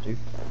long clip, dude.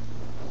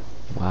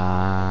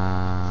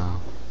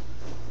 Wow.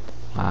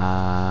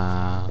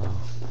 Wow.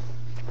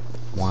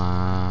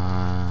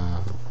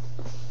 Wow.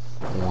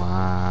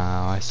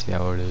 Wow. I see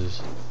how it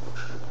is.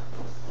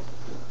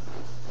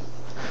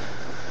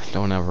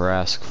 Don't ever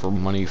ask for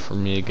money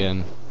from me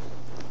again.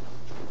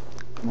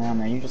 Nah,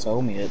 man, you just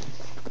owe me it.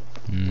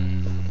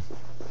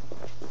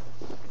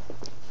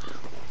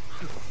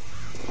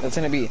 That's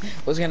gonna be,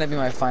 what's gonna be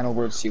my final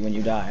words to you when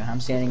you die?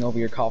 I'm standing over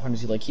your coffin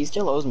and you're like, he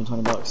still owes me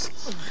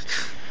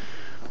 $20.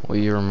 Well,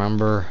 you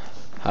remember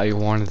how you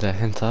wanted that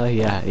hentai?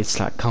 Yeah, it's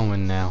not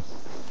coming now.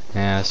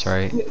 Yeah, that's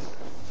right.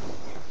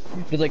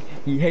 It's like,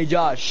 hey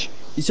Josh,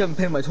 you still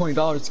haven't paid my $20,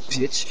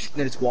 bitch. And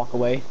then just walk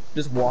away.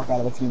 Just walk out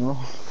of the funeral.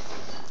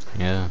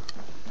 Yeah.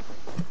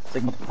 It's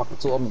like, motherfucker,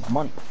 still owe me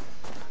money.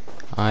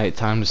 Alright,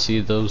 time to see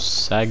those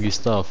saggy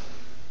stuff.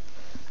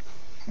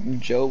 I'm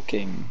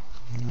joking.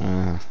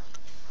 And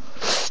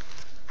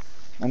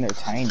they're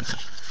tiny.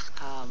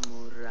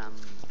 Hamuram.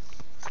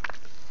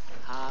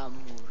 Hamuram.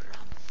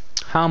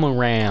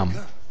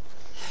 Hamuram.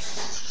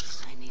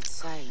 I need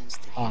silence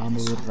to hear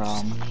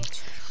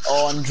Hamuram.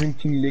 Oh, I'm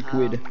drinking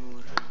liquid.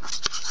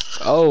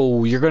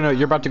 Oh, you're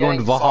about to go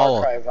into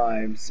Valhalla. Far Cry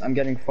vibes. I'm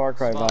getting Far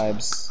Cry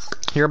vibes.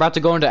 You're about to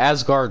go into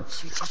Asgard.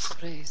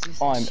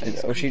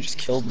 Oh, she just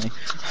killed me.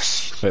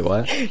 Wait,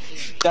 what?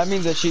 That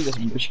means that she just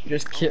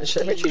killed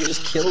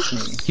me.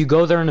 You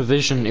go there in a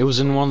vision. It was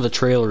in one of the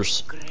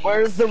trailers.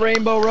 Where's the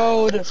Rainbow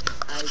Road?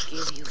 I'll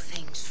give you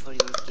thanks for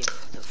your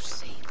gift of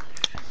savor.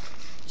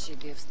 She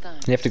gives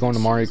thanks. You have to go into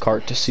Mario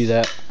Kart to see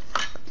that.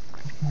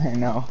 I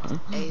know.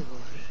 Eivor,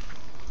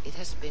 it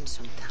has been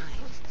some time.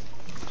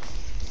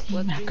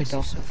 What brings you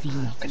so far to see me?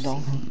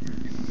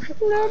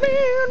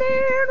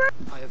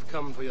 I have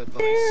come for your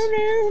advice.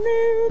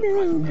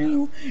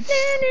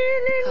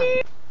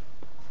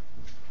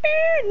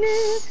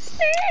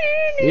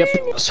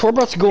 Yep. So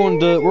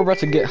we're about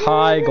to get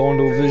high, go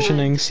into a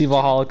visioning, see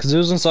Valhalla, because it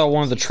was inside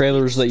one of the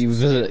trailers that you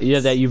visit. Yeah,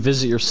 that you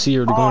visit your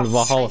seer to go into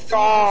Valhalla.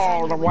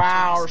 Scald!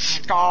 Wow,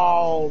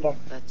 scald!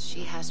 But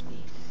she has me.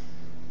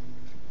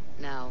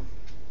 Now,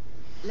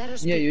 let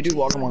us. Yeah, you do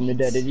walk among the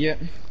dead, idiot.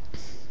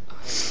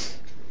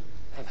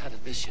 I've had a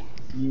vision.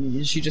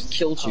 She just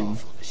killed you.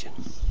 Powerful vision.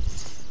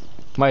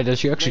 Why does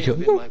she actually kill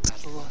May have you? been my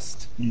battle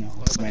lust. No,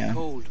 Or by man.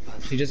 cold,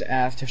 but She just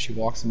asked if she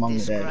walks among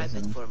the dead. Describe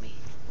it So. for me.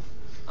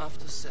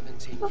 after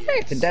 17 years, Okay,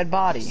 it's a dead I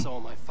body. saw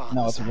my father's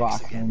No, it's a axe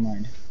rock. Never again.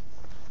 mind.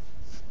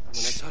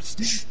 When I touched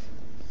it,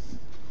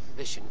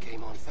 vision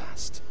came on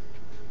fast.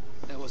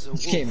 There was a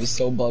This wolf game is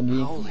so buggy.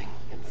 howling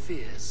in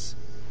fears.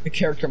 The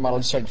character model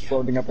just started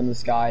floating up in the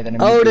sky. Then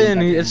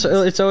Odin! It's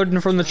Odin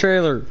from the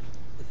trailer.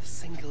 With a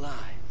single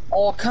eye,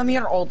 Oh, come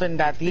here, Odin, bid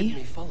daddy.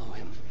 me follow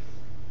him.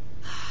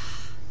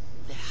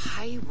 The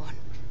High One.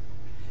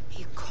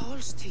 He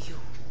calls to you.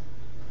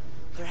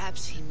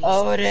 Perhaps he needs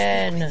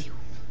Odin. to speak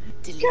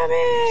with you. Come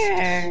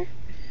here.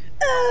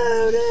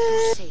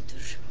 Odin.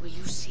 Crusader, will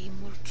you see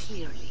more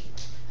clearly?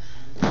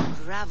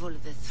 Unravel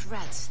the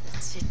threads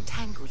that sit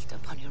tangled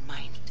upon your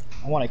mind.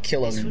 I want to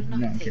kill This will Odin. not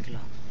No, I'm take kidding.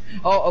 long.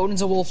 Oh,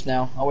 Odin's a wolf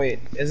now. Oh wait,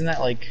 isn't that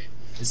like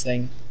his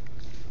thing?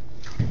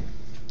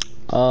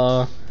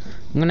 I'm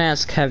gonna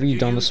ask, have you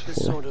done this used this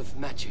before? sort of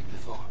magic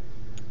before?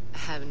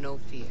 Have no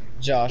fear.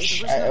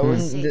 Josh, It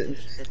was not Odin Crusader that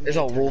is a made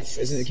her wolf, like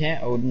isn't it? this.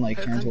 Can't Odin like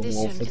Her turn into a wolf?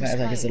 condition Isn't that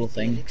like his little inspired the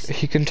thing? elixir.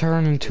 He can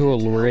turn into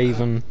a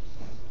raven.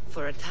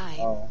 For a time,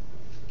 Oh,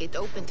 it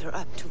opened her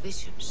up to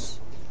visions.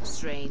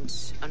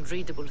 Strange,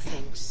 unreadable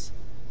things.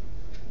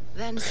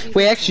 Then she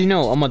Wait, actually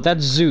no, returned.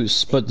 that's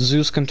Zeus, but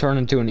Zeus can turn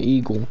into an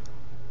eagle.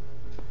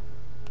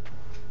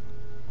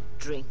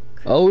 Drink.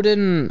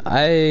 Odin,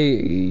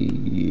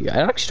 I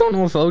actually don't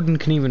know if Odin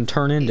can even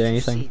turn into If you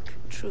anything. seek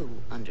true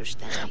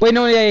understanding. Wait,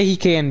 no, yeah, he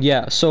can,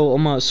 yeah. So,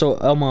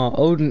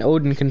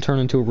 Odin can turn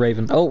into a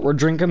raven. Oh, we're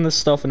drinking this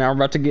stuff and now we're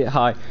about to get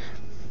high.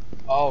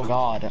 oh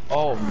God.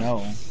 Oh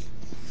no.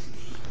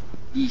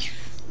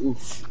 Eef.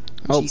 Oof.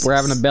 Oh, Jesus. we're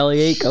having a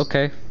bellyache.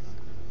 Okay.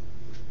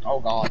 Oh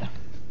God.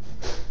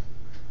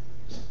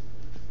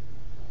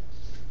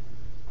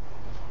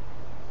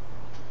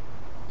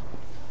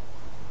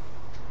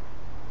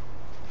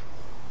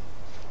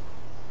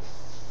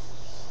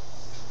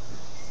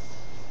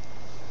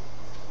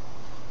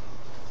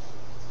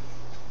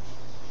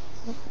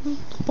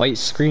 White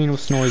screen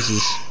with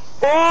noises.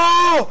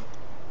 Oh!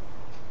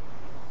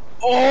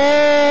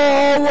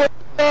 Oh! What's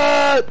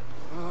that?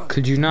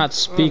 Could you not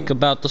speak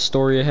about the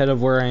story ahead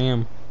of where I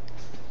am?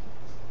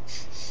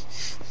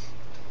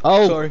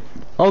 Oh! Sorry.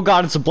 Oh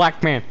God, it's a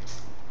black man.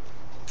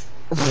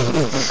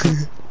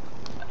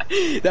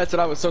 That's what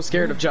I was so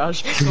scared of,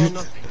 Josh. I saw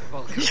nothing,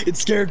 Vulcan. It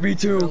scared me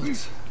too.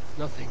 Felt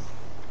nothing.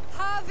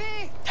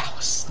 That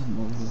was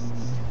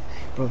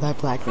Bro, that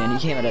black man,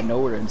 he came out of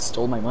nowhere and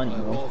stole my money, I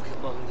bro. walk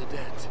among the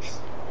dead.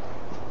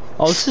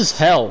 Oh, this is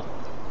hell.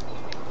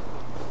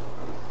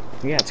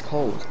 Yeah, it's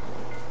cold.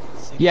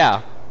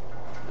 Yeah.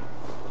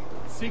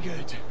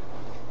 Sigurd.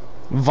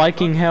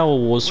 Viking hell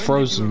was When did you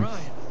frozen.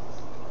 arrive?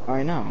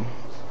 I know.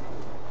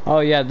 Oh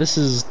yeah, this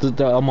is the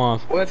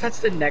What if that's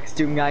the next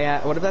Doom guy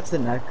at? What if that's the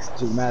next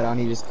Doom add-on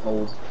he just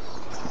told?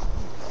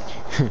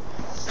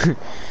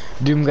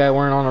 Doom guy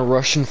wearing on a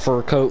Russian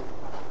fur coat.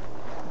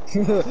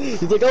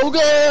 He's like, oh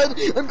god,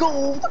 I'm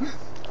cold!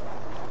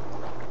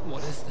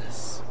 What is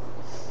this?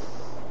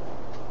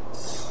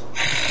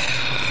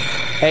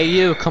 Hey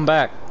you, come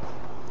back.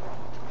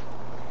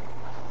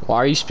 Why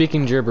are you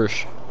speaking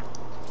gibberish?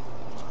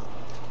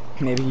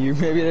 Maybe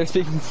they're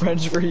speaking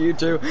French for you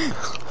too.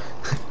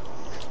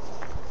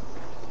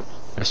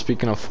 They're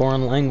speaking a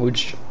foreign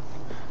language.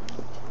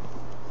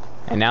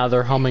 And now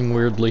they're humming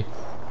weirdly.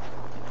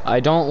 I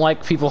don't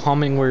like people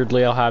humming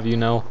weirdly, I'll have you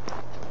know.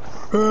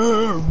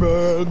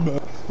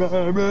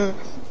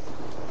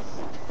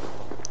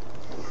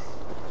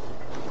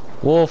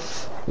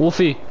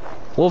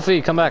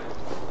 Wolfie, come back.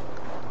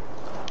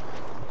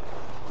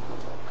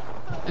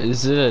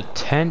 Is it a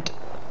tent?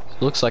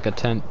 Looks like a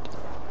tent.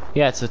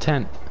 Yeah, it's a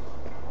tent.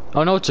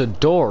 Oh no, it's a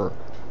door.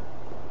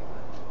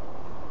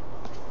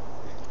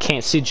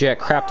 Can't see jack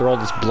crap through all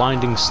this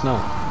blinding snow.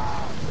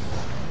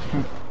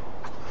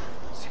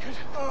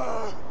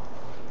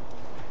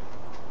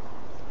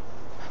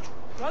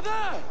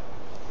 Brother!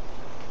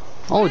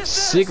 Oh, it's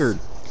Sigurd.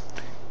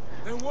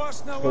 There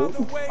was no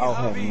other way, Oh,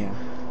 Harvey. yeah.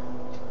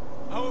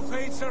 Our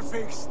fates are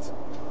fixed.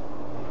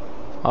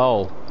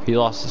 Oh, he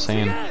lost his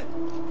hand.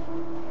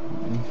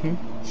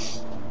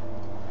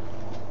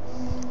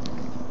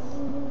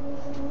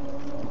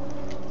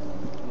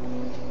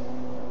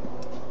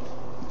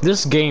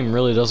 This game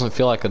really doesn't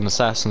feel like an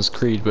Assassin's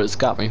Creed, but it's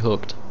got me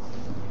hooked.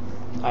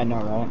 I know,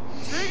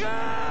 right?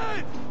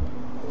 Sigurd!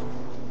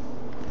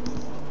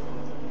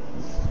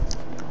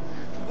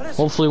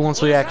 Hopefully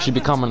once we actually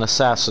become an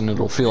assassin,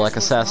 it'll feel like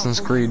Assassin's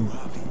Creed.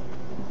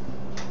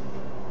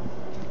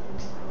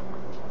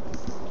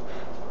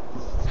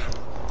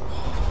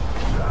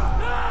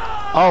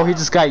 Oh, he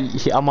just got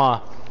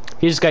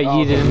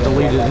yeeted and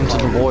deleted into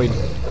the void.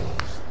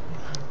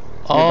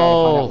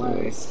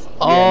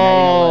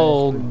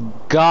 Oh,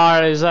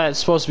 God, is that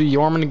supposed to be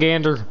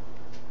Jormungandr?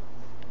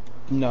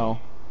 No.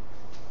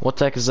 What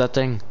the heck is that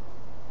thing?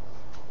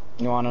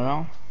 You wanna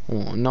know?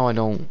 Oh, no, I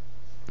don't.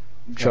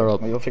 Shut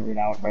up. Well, you'll figure it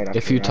out right after.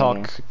 If you I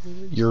don't talk,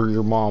 you're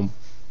your mom.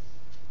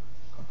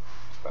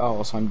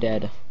 Oh, so I'm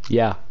dead.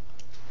 Yeah.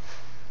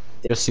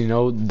 Just so you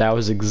know, that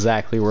was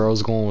exactly where I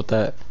was going with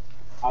that.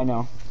 I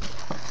know.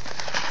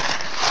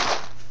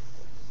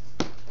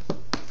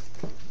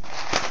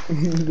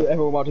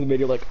 Everyone watching the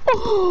video like,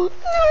 oh,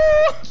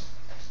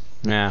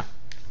 no. Yeah.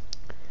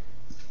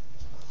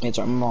 It's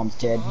our mom's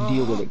dead.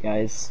 Deal with it,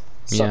 guys.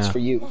 Sucks Yeah. for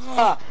you.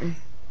 Ah.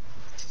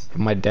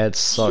 My dad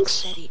sucks.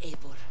 Steady,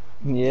 Eivor.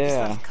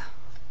 Yeah.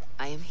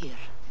 I am here.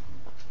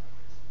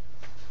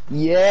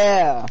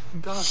 Yeah.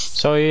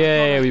 So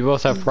yeah, we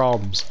both have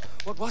problems.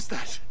 What was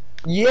that?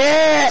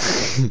 Yeah.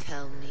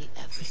 Tell me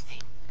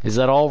everything. Is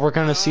that all we're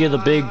gonna see of the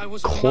big I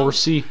was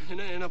horsey?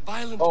 in a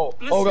violent Oh.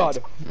 blizzard, Oh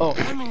God. Oh.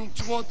 climbing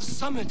toward the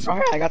summit,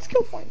 Alright, I got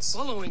skill points.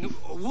 following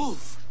a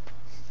wolf.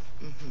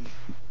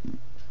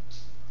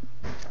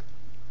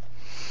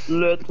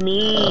 Let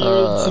me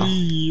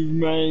retrieve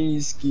my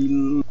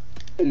skill.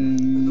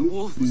 The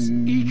wolf was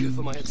eager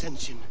for my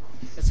attention,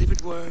 as if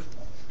it were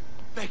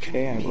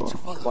beckoning Okay, I me will to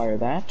follow. acquire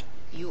that,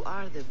 You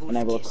are the wolf and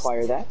I will kissed,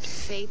 acquire that,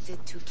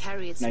 fated to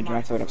carry its and I do not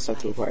mark have enough for stuff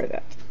to life. acquire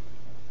that.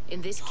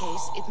 In this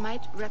case, it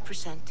might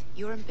represent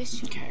your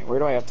ambition. Okay, where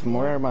do I have to?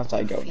 Where must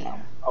I go now?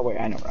 Oh wait,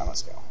 I know where I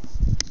must go.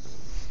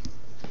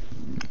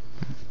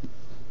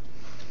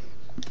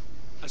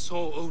 I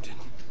saw Odin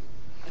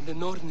and the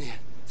Nornir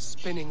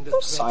spinning the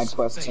Those threads side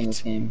quests of in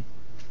this fate. game.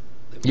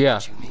 They were Yeah.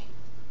 watching me.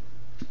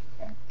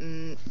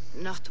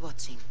 Not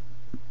watching.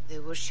 They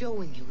were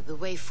showing you the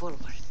way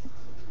forward.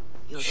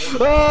 Your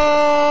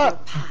path.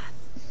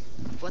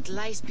 What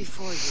lies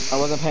before you. I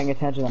wasn't paying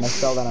attention and I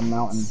fell down a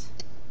mountain.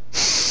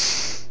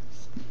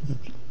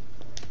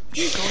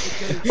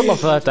 I'd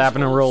love for that to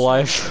happen in real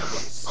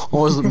life. I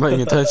wasn't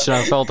paying attention,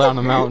 I fell down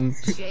a mountain.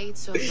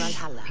 Shades of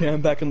Valhalla, Okay,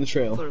 I'm back on the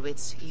trail. for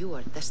which you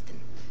are destined.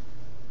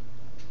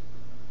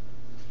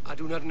 I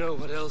do not know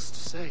what else to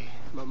say.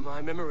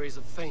 My memories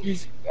are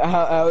faint.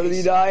 How did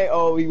he die?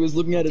 Oh, he was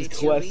looking at his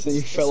Did you quest and he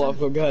reach the fell off a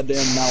summit?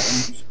 goddamn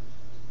mountain.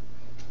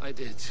 I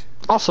did.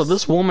 Also,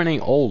 this woman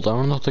ain't old, I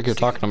don't know what you're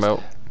talking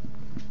about.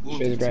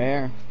 She has gray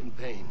hair. In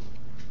pain.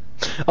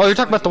 Oh, you're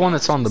talking about the one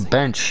that's on the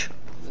bench.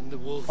 Then the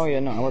wolf, Oh yeah,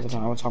 no, I wasn't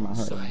talking about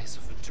her. size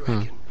of a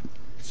dragon,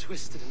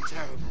 twisted and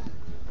terrible.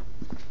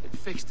 It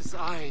fixed its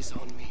eyes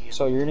on me, and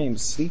So your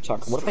name's Sleep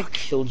Talker. What if I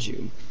killed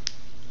you?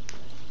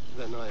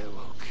 then I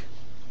awoke.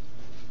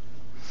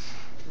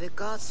 The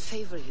gods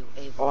favor you,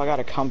 Eivor. Oh, I got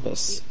a They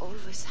compass.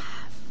 always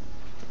have.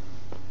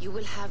 You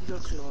will have your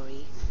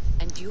glory,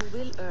 and you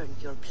will earn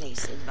your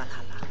place in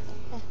Valhalla.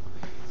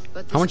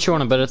 But How much you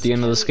want to bet at the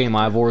end of this game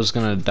Ivor is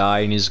gonna die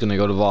and he's gonna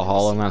go to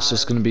Valhalla, and that's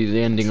just gonna be the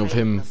ending of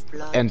him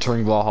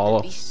entering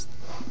Valhalla?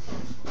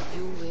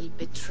 You will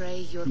betray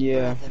your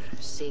Yeah. brother,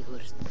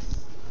 Sigurd.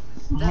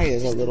 Why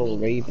is a little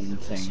raven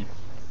thing?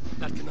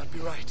 That cannot be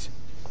right.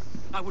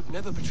 I would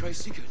never betray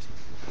Sigurd.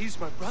 He's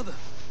my brother.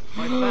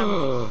 My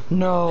family.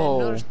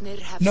 No.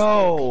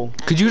 No.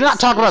 Could you not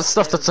talk about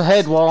stuff that's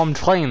ahead while I'm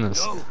playing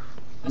this? No.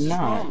 This is No.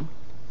 wrong.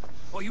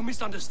 Or you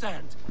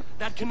misunderstand.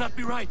 That cannot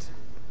be right.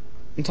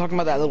 I'm talking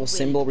about that little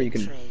symbol where you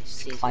can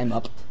climb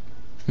up.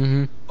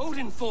 Mm-hmm.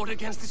 Odin fought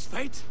against his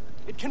fate.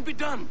 It can be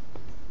done.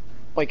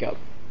 Wake up.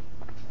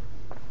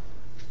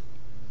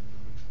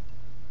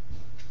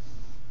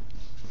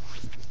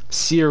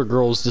 Seer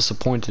girl's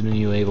disappointed in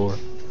you, Eivor.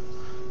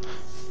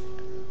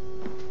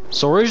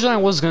 So originally I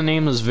was gonna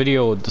name this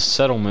video "The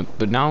Settlement,"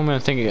 but now I'm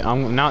thinking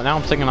I'm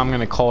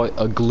gonna call it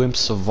 "A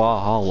Glimpse of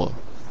Valhalla."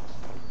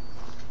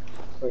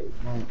 Wait,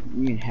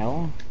 you mean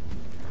hell?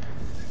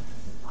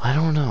 I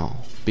don't know,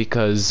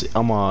 because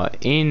I'm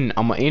in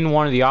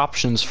one of the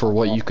options for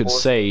what you could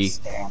say.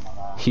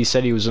 He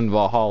said he was in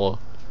Valhalla.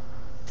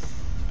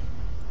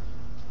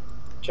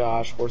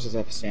 Josh, horses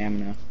have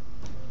stamina.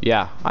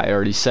 Yeah, I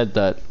already said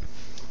that.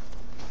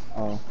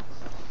 Oh.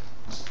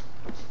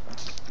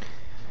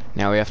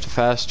 Now we have to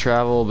fast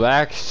travel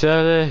back to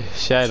the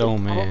Shadow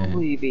Man.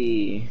 Probably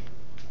be.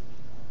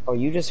 Oh,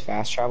 you just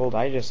fast traveled?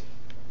 I just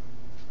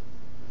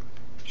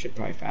should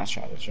probably fast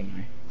travel, shouldn't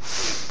I?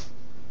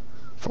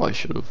 Probably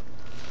should have.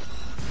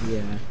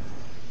 Yeah.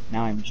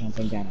 Now I'm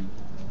jumping down.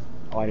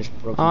 Oh, I just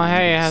broke. Oh,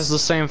 hey, it has the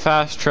same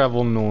fast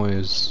travel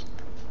noise.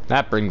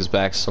 That brings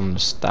back some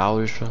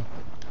nostalgia.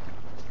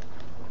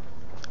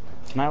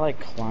 Can I like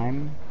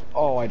climb?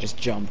 Oh, I just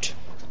jumped.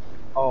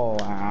 Oh,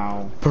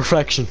 ow.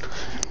 Perfection.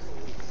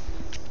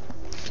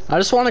 I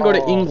just want to go to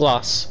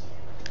Inglas.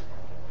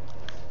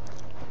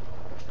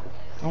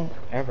 Don't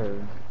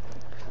ever.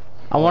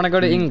 I want to go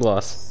to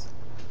Inglas.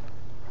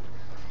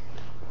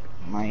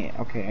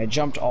 Okay, I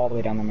jumped all the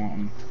way down the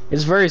mountain.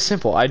 It's very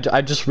simple. I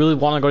just really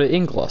want to go to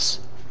Inglas.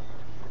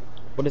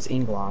 What is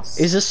Inglas?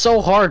 Is it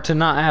so hard to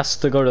not ask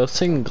to go to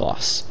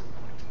Inglas?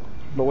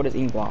 But what is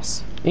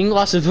Inglas?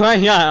 Inglas is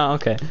yeah,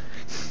 okay.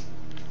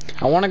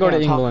 I want to go to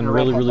England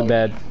really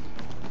bad.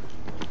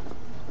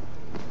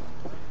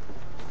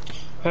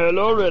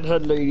 Hello,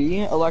 redhead lady.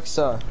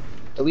 Alexa,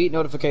 delete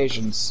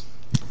notifications.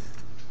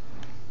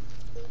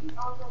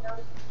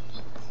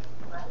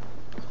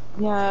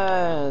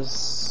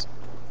 Yes.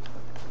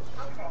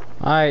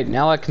 Alright,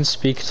 now I can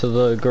speak to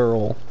the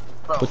girl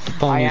with the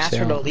ponytail. I asked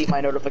her to delete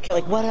my notification.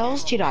 Like, what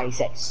else did I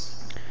say?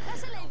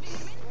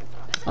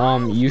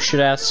 You should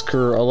ask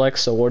her,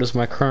 Alexa, what is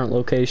my current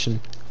location?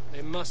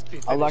 They must be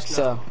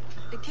Alexa,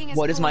 The king has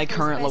what is called my for his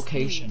current first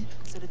location? meeting,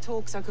 so the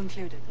talks are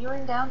concluded. You're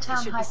in downtown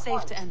It should be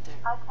safe to enter.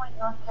 High Point,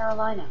 North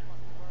Carolina.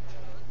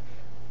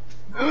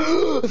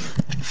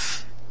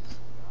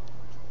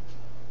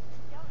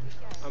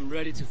 I'm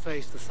ready to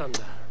face the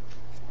thunder.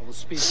 I will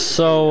speak.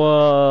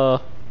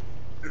 So,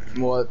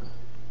 What?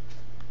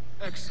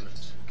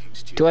 Excellent, King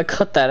Stewart. do I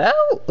cut that out?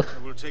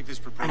 I will take this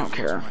proposal I don't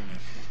care. to my nephew.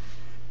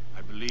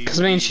 I believe. Because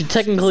I mean, she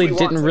technically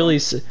didn't really.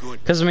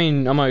 Because I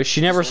mean,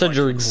 she never said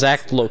your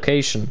exact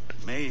location.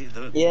 May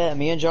the Yeah,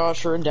 me and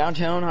Josh are in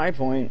downtown High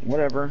Point.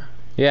 Whatever.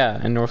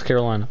 Yeah, in North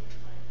Carolina.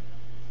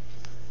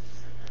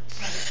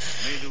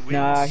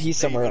 Nah, he's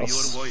somewhere favor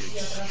else. your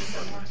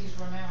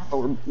voyage.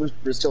 Oh,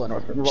 we're still in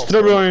North Carolina.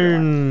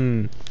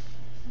 Stubborn.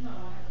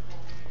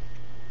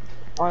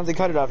 Honestly,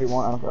 cut it off if you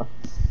want. I don't care.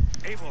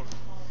 Eivor,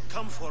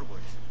 come forward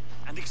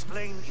and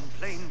explain in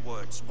plain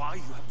words why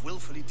you have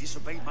willfully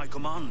disobeyed my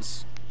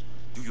commands.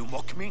 Do you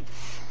mock me?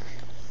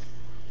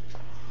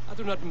 I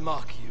do not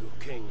mock you,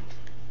 King.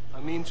 I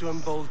mean to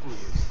embolden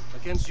you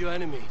against your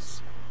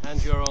enemies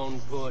and your own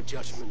poor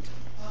judgment.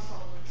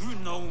 You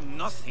know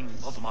nothing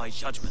of my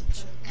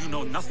judgment. You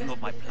know nothing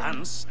of my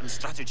plans and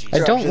strategies. I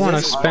don't want to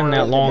Is this spend that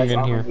armor long the best in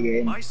armor here. the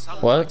game? My son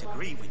What? might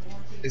agree with you.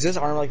 Is this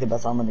armor like the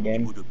best armor in the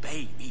game? Would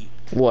obey me.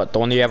 What, the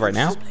one you have right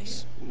now?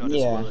 Not Yeah.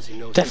 as well as he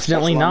knows.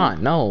 Definitely not.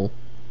 No.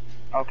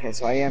 Okay,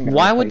 so I am. gonna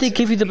Why would they replace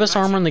give you the best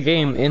armor in the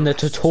game in the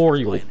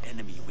tutorial? it.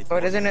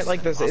 But isn't it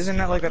like this? Isn't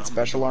it like that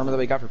special armor that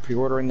we got for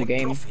pre-ordering the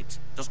game?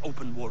 Does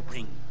open war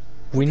bring?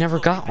 We never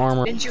got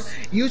armor. Didn't you?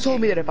 You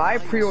told me that if I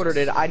pre-ordered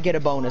it, I'd get a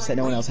bonus that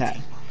no one else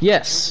had.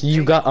 Yes,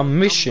 you got a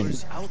mission.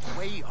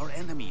 Outweigh our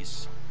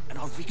enemies and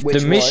our victories.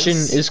 Which The mission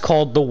was? is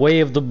called the Way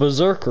of the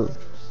Berserker.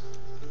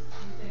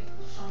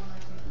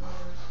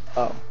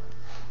 Oh.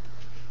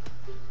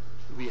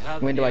 We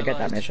have When do any I get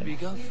that allies to mission?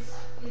 speak of?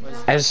 Or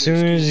is that As soon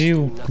your as excuse you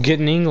to nothing? get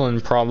in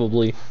England,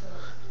 probably.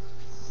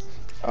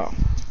 Oh.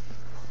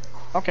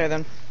 Okay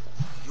then.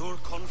 Your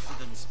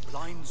confidence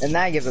blinds And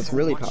that you gives us so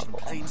really much in powerful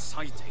plain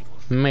sight,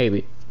 Eivor.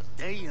 Maybe.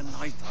 Day and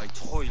night I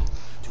toil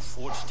to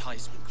forge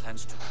ties with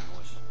clans to the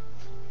north.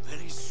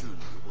 Very soon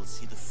you will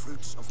see the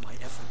fruits of my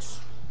efforts.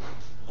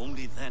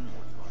 Only then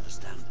will you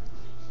understand.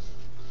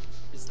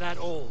 Is that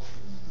all?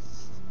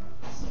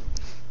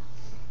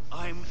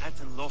 I'm at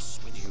a loss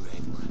with you,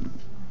 Eivor.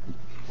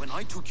 When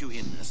I took you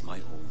in as my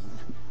own,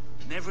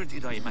 Never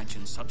did I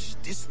imagine such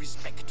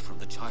disrespect from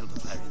the child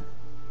of Varin.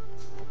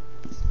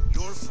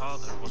 Your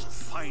father was a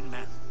fine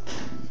man,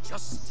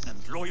 just and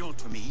loyal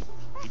to me.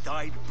 He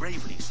died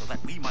bravely so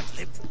that we might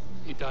live.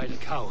 He died a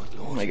coward,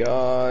 Lord. Oh my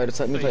god, it's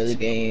let me play the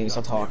game,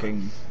 stop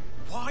talking.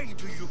 Why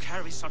do you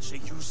carry such a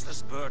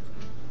useless burden?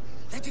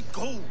 Let it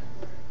go.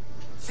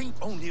 Think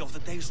only of the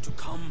days to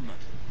come,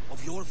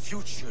 of your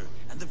future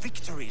and the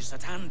victories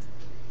at hand.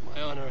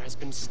 My honor has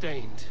been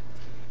stained.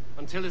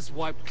 Until it's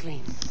wiped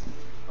clean,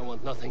 I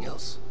want nothing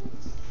else.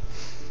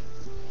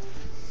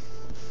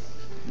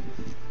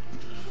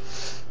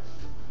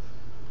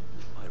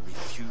 I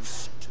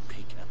refuse to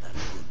pick at that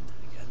wound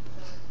again.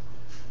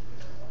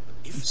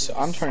 So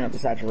I'm turning up the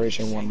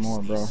saturation one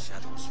more, bro.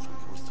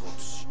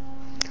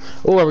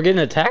 Oh, are we getting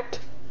attacked?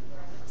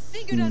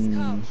 Sigurd has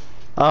come.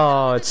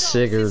 Oh, it's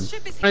Sigurd.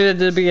 I needed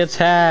to be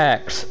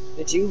attacked.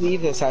 Did you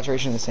leave the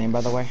saturation the same,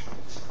 by the way?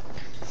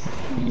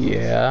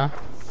 Yeah.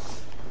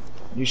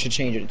 You should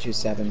change it to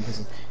 7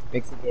 because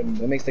it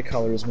makes the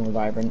colors more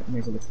vibrant. It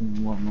makes it look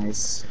more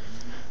nice.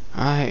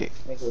 Alright.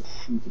 Makes it look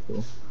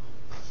beautiful.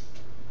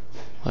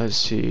 Let's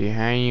see.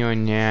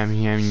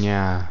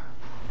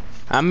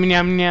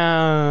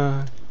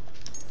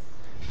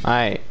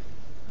 Alright.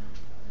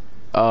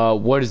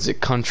 What is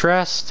it?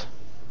 Contrast?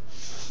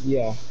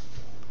 Yeah.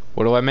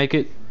 What do I make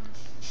it?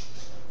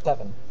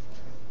 7.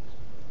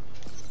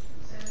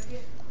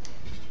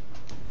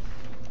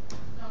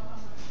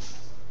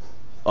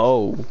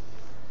 Oh.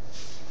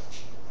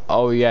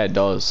 Oh yeah, it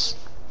does.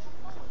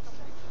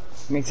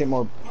 Makes it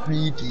more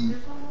pretty.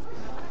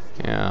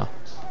 Yeah.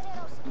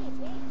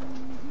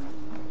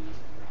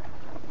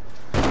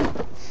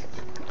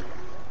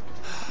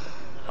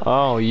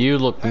 Oh, you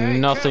look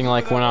nothing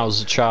like when I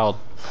was a child.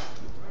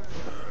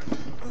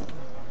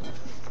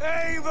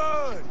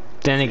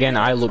 Then again,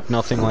 I look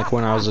nothing like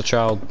when I was a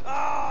child.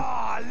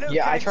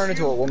 Yeah, I turned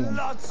into a woman.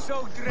 Oh,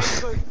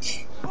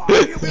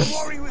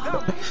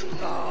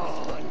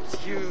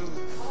 you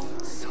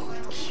so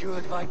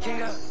cured,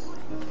 Vikinger.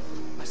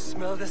 I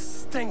smell the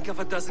stink of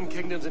a dozen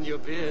kingdoms in your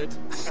beard.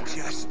 It's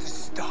just the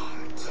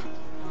start.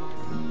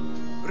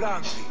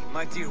 Rangvi,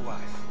 my dear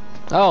wife.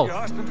 Oh, Your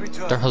husband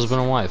returned. their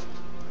husband and wife.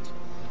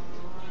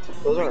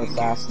 Those are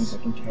assassins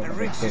that can kill And their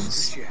riches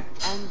kids. to share.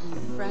 And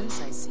new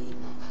friends, I see.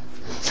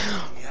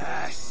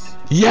 Yes.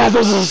 Yeah,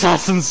 those are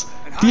assassins!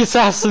 The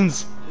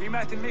assassins! We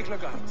met in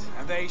Miklagard,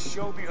 and they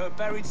showed me her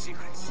buried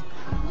secrets.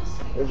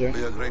 Did you?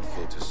 We are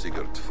grateful to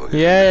Sigurd for his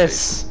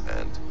Yes!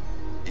 invitation and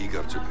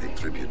eager to pay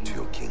tribute to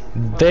your king.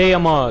 They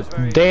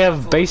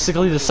have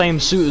basically the same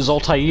suit as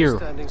Altair.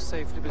 Standing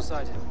safely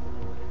beside him.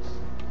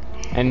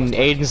 And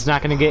Aiden's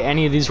not gonna get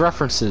any of these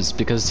references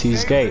because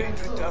he's gay.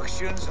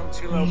 Introductions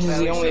until our He's the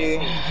marriage only is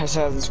over.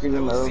 Assassin's Creed I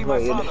I've will ever see my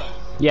played. father.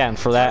 Yeah, and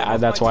for that,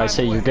 that's why I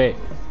say you're gay.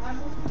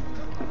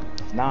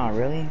 Nah,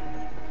 really?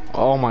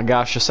 Oh my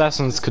gosh,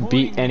 assassins could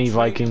beat any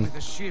Viking.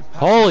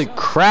 Holy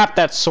crap,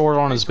 that sword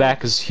on his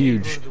back is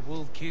huge. The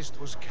wolf kist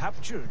was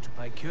captured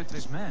by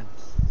Kjotve's men.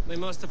 They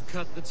must have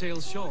cut the tail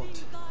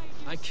short.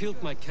 I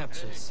killed my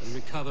captors and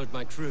recovered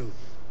my crew.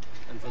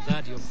 And for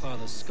that your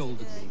father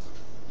scolded me.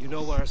 You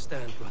know where I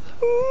stand, brother.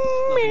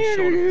 Nothing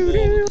short of war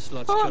with the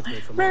sludge cut me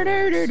from my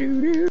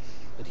ranks.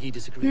 But he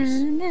disagrees.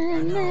 I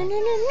know.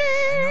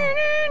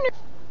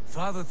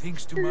 Father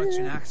thinks too much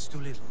and acts too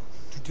little.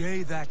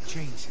 Today that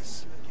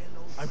changes.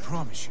 I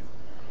promise you.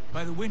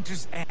 By the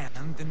winter's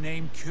end, the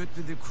name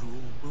Kjotve the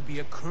Cruel will be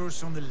a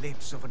curse on the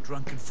lips of a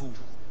drunken fool.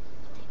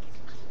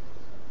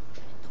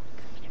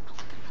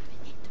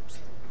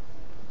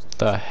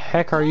 The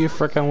heck are you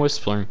frickin'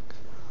 whispering?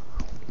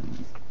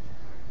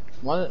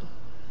 What?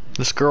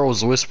 This girl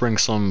was whispering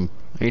some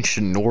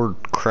ancient Nord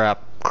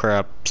crap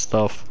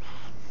stuff.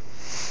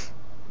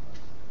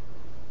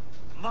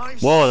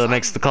 Whoa, that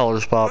makes the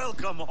colors pop.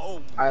 Welcome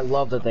home. I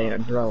love that they,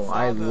 bro,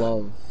 I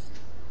love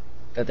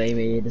that they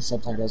made the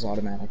subtitles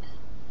automatic.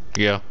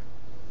 Yeah.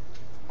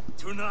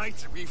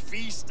 Tonight we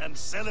feast and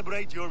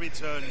celebrate your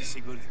return,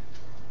 Sigurd.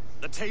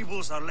 The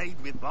tables are laid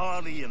with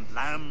barley and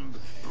lamb,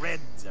 bread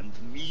and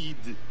mead.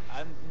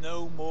 And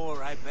no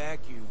more, I beg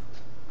you.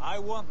 I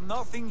want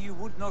nothing you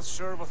would not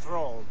serve a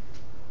thrall.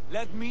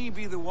 Let me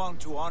be the one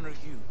to honor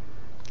you.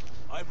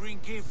 I bring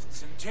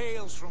gifts and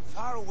tales from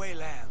faraway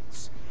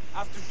lands.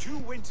 After 2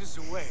 winters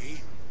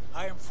away,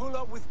 I am full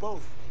up with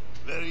both.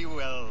 Very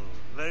well,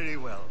 very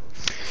well.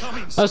 Come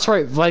inside. That's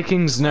right,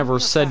 Vikings never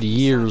said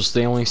years,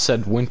 they only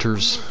said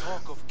winters. We will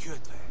talk of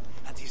Kjotve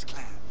and his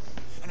clan,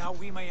 and how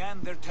we may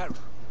end their terror,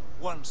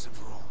 once and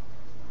for all.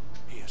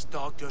 He has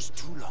dogged us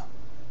too long,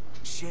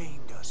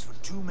 shamed us for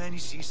too many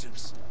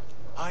seasons.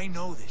 I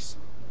know this.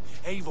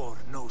 Eivor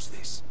knows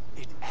this.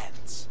 It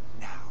ends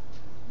now.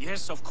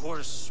 Yes, of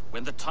course,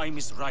 when the time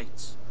is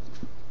right.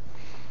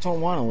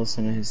 Don't want to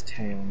listen to his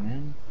tale,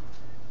 man.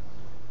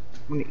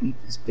 I'm gonna eat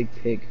this big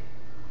pig.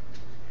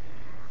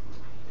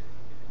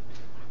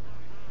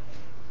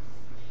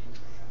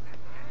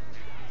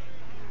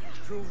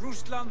 Through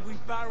Rusland we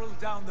barreled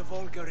down the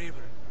Volga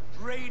River,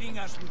 raiding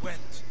as we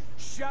went.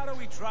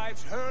 Shadowy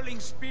tribes hurling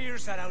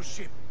spears at our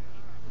ship.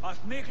 At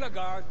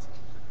Miklagard,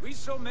 We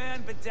saw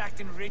men bedecked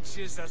in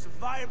riches as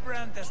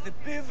vibrant as the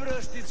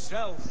Bifrost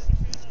itself.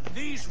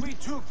 These we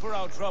took for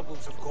our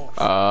troubles, of course.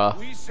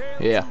 We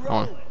sailed yeah. to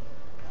Rome,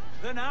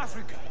 then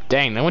Africa.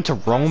 Dang, they went to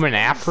Rome and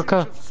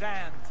Africa?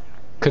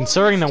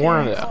 Considering that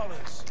we're in...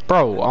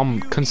 Bro,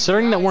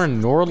 considering that we're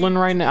in Norland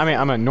right now... I mean,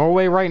 I'm in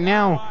Norway right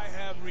now.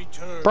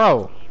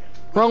 Bro,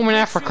 Rome and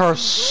Africa are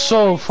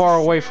so far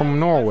away from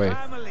Norway.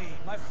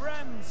 My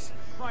friends,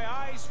 my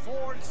eyes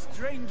forged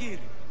Strengir.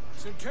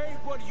 So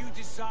take what you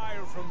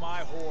desire from my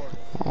hoard.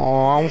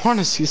 Oh, I want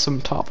to see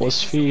some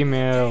topless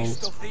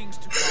females.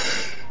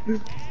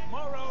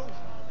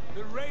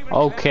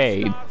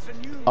 Okay.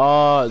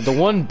 The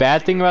one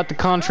bad thing about the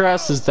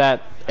contrast is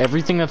that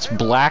everything that's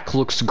black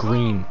looks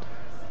green.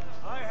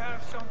 I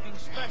have something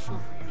special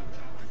for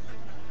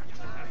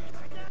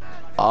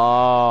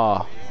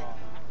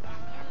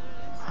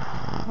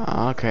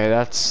you. Okay,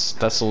 that's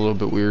a little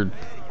bit weird.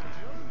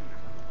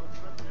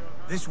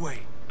 This way.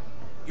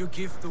 Your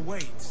gift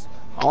awaits.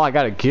 Oh, I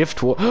got a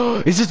gift.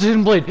 Is it the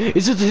hidden blade?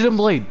 Is it the hidden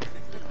blade?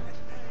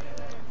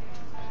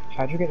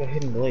 How'd you get a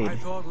hidden blade? I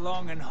thought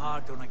long and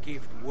hard on a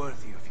gift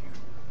worthy of you.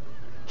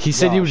 He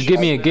said he would give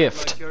me a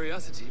gift.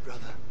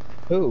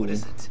 Who? What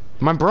is it?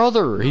 My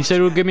brother. He said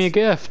he would give me a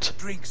gift.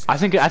 I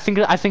think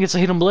it's a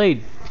hidden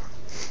blade.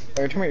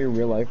 Are you talking about your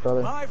real life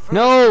brother?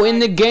 No, in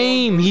the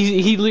game.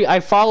 I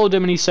followed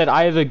him and he said,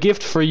 "I have a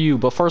gift for you,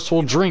 but first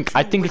we'll drink."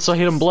 I think it's a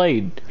hidden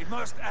blade. It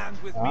must end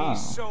with me,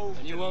 so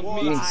You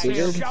mean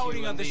Sigurd?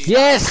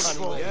 Yes.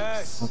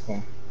 Yes.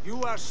 Okay.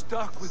 You are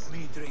stuck with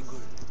me,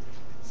 Dringur.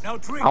 Now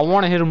drink. I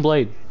want a hidden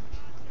blade.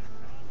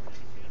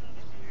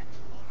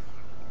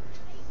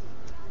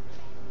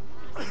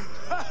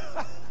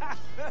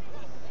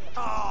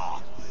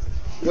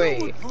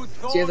 Wait,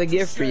 so he has a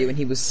gift for you and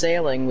he was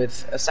sailing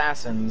with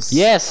assassins.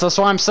 Yes, that's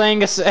why I'm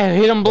saying it's a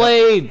hidden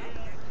blade.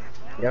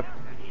 Yep.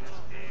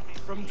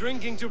 From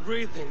drinking to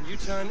breathing, you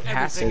turn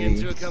Has to everything be.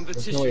 into a There's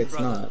competition, no way it's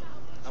brother. not.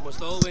 I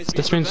must always be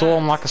This means all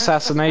prepared. like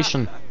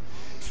assassination.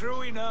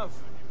 True enough.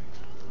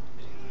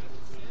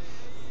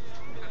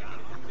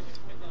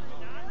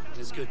 It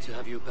is good to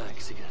have you back,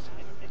 Sigurd.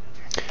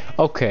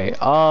 Okay,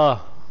 I'm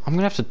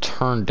gonna have to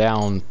turn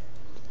down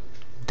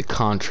the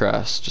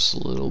contrast just a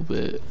little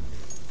bit.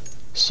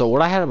 So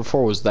what I had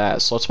before was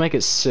that, so let's make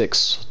it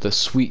 6, the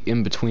sweet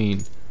in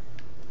between.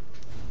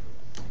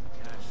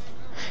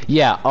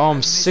 Yeah,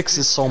 6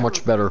 is so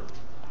much better.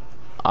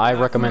 I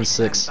recommend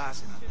 6. I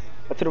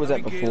thought it was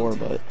at before,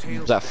 but It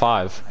was at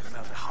 5.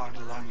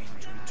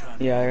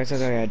 yeah, I guess I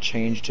had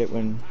changed it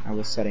when I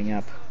was setting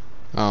up.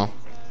 Oh.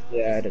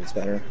 Yeah, it is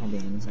better. I'll be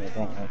honest with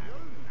that.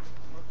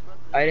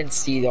 I didn't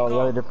see all the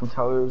other different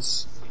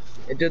colors.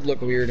 It did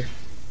look weird.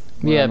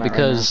 Yeah,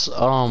 because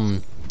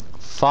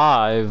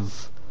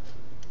 5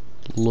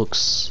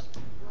 looks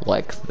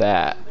like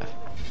that.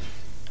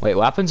 Wait,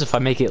 what happens if I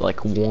make it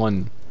like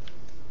 1?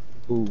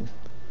 Ooh.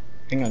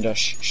 Hang on,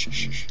 Josh.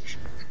 Shh.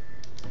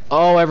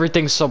 Oh,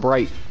 everything's so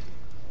bright.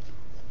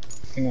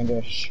 Hang on,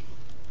 Josh.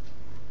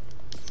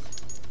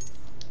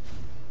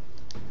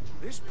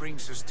 This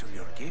brings us to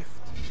your gift.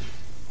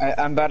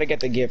 I'm about to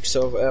get the gift,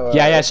 so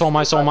Yeah, so am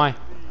I.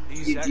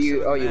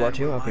 You are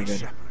too? Okay,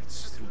 good.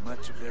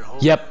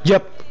 Yep.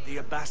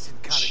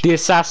 The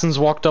assassins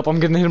walked up. I'm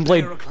getting the hidden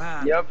blade.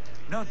 Yep.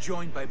 Not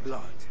joined by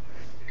blood.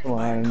 Come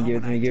on,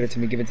 give it to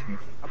me.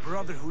 A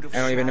brotherhood of I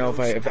don't even know if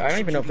I don't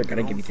even know if they're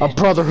gonna give me A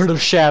brotherhood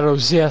of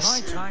shadows,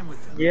 yes. time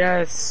with them.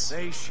 Yes.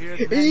 They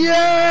shared many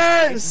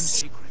Yes!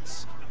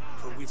 secrets,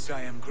 for which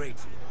I am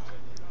grateful.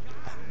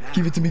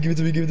 Give it to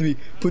me.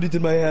 Put it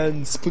in my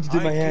hands. Put it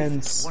in my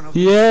hands. One of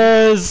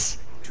Yes.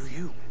 to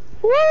you,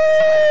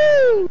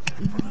 Woo!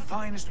 for the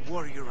finest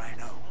warrior I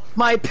know.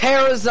 My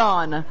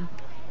Parazon.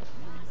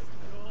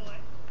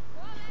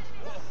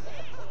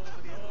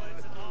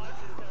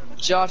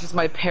 Josh is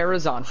my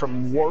Parazon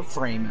from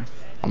Warframe.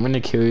 I'm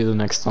gonna kill you the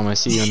next time I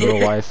see you in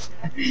real life.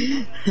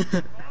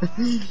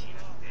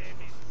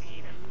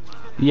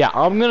 Yeah,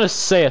 I'm gonna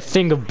say a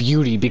thing of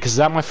beauty because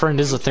that, my friend,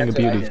 is a thing of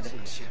beauty.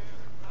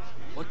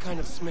 What kind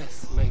of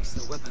smith makes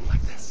a weapon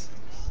like this?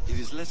 It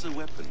is less a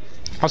weapon.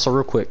 Also,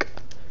 real quick,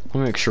 let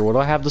me make sure. What do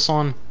I have this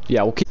on?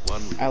 Yeah, we'll keep.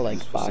 One I like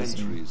used for Boston.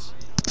 centuries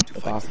to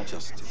fight Boston. for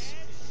justice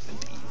and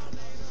evil.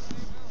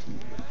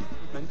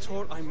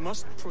 Mentor, I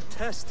must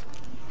protest.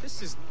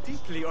 This is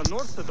deeply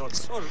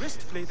unorthodox. Our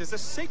wrist blade is a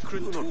sacred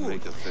Do not tool.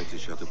 make a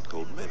fetish out of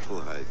cold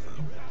metal, either.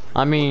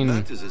 I mean,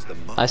 Matters is the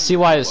I see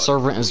why his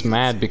servant is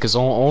mad because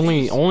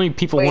only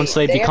people Wait, once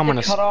they become have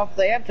an. to cut off.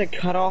 They have to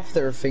cut off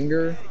their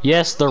finger.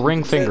 Yes, the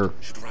ring finger.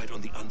 should ride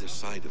on the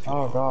underside of your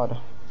Oh arm God.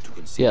 to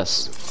conceal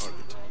Yes. your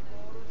target.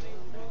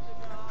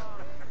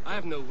 I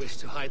have no wish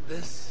to hide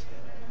this.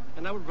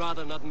 And I would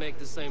rather not make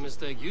the same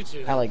mistake you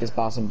two. I like this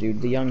Boston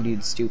dude. The young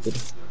dude's stupid.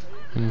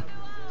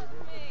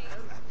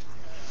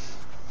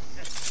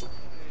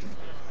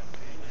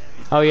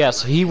 Oh yeah,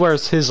 so he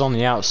wears his on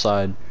the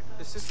outside.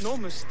 This is no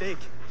mistake.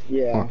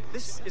 Yeah.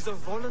 This is a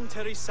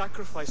voluntary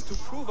sacrifice to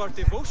prove our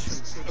devotion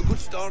to A good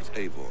start,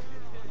 Eivor.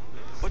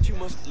 But you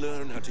must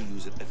learn how to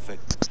use it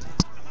effectively.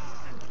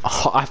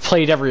 I've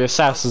played every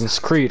Assassin's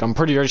Creed. I'm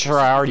pretty sure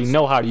I already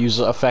know how to use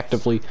it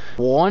effectively.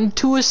 Want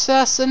to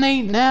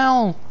assassinate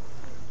now?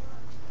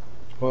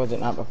 What was it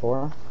not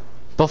before?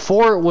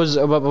 Before it was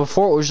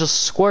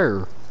just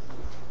square.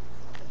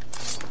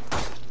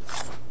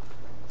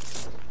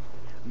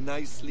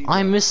 Nicely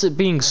I done. miss it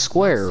being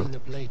square.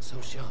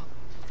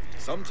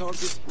 Some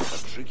targets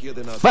are trickier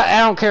than others. But I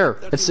don't care.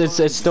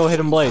 It's still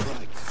hidden blade.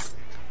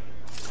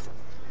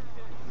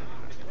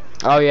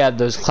 Oh yeah,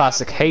 those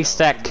classic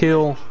haystack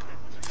kill.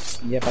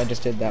 Yep, I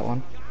just did that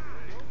one.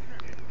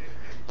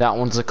 That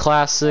one's a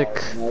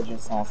classic. Ledge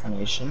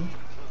assassination.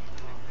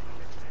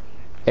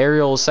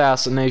 Aerial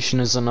assassination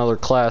is another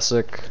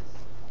classic.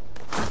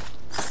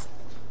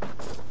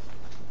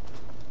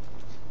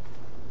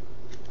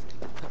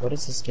 What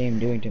is this game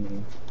doing to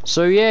me?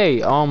 So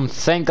yay,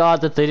 thank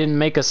God that they didn't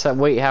make us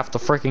wait half the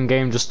freaking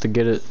game just to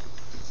get it.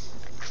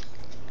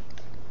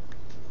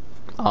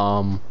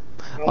 Oh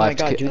my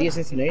god, do the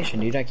assassination,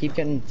 dude. I keep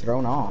getting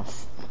thrown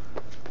off.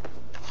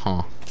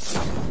 Huh.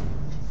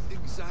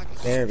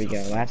 There we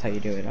go, that's how you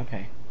do it,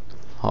 okay.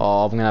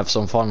 Oh, I'm gonna have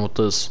some fun with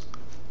this.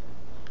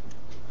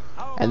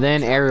 And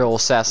then aerial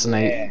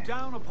assassinate.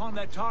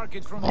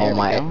 Oh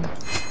my.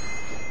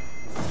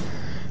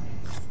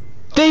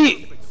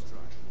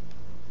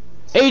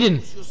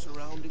 Aiden!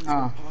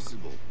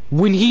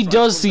 When he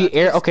does the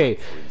air, okay.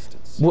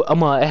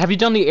 Have you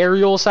done the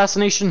aerial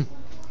assassination?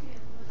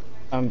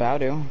 I'm about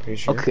to, pretty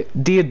sure. Okay,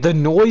 the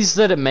noise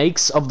that it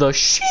makes of the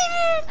shit,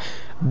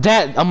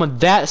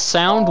 that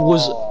sound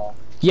was,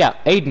 yeah,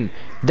 Aiden,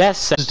 that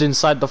sound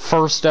inside the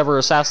first ever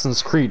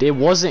Assassin's Creed. It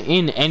wasn't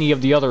in any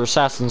of the other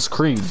Assassin's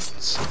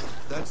Creeds.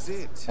 That's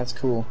it. That's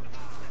cool.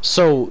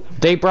 So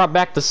they brought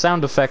back the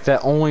sound effect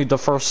that only the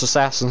first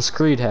Assassin's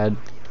Creed had.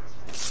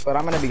 But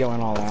I'm gonna be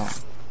going all out.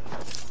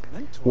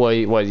 What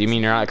you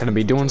mean you're not gonna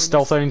be doing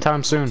stealth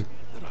anytime soon?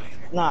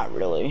 Not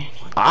really.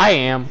 I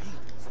am.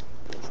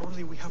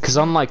 Cause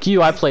unlike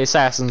you, I play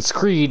Assassin's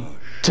Creed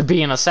to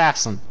be an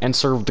assassin and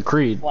serve the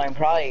creed. Well, I'm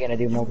probably gonna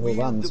do multiple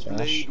runs,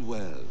 Josh.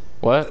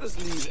 What?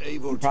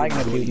 I'm probably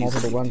gonna do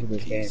multiple runs with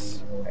this game.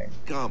 Anyway.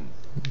 Come.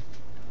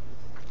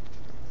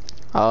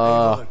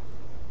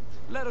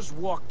 Let us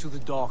walk to the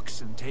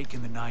docks and take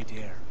in the night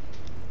air.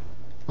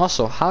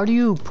 Also, how do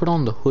you put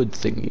on the hood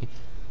thingy?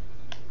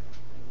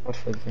 What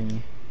hood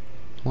thingy?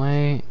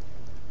 Wait.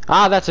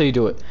 Ah, that's how you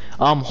do it.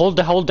 Hold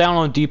down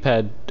on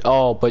D-pad.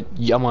 Oh, but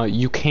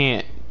you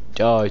can't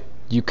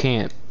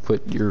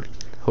put your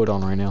hood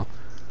on right now.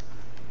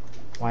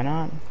 Why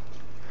not?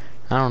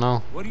 I don't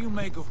know. What do you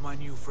make of my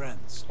new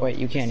friends? Wait,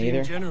 you can't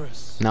either?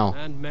 Generous No.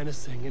 and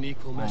menacing in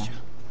equal measure.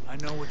 I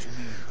know what you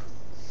mean.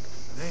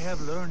 They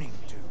have learning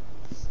too.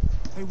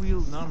 They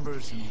wield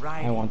numbers and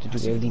writing. I want to do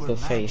a leap of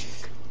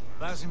faith.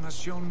 Basim has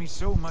shown me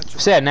so much.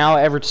 So yeah, now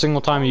every single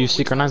time you use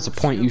Secret Knight's a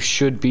point, you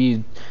should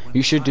do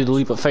the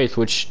leap of faith,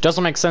 which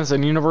doesn't make sense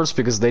in the universe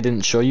because they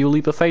didn't show you a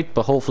leap of faith,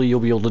 but hopefully you'll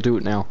be able to do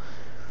it now.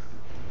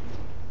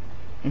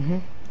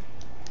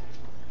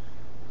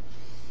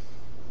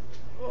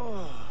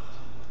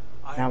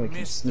 Now we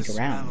can sneak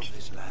around.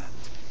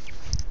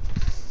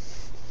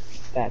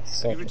 That's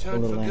such a cool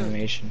little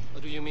animation.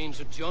 Or do you mean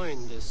to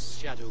join this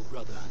Shadow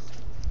Brotherhood?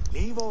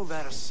 Leave all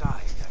that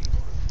aside,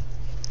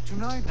 Eivor.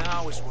 Tonight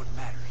now is what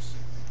matters.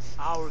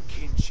 Our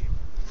kinship,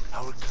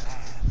 our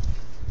clan,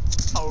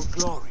 our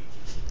glory.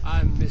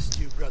 I missed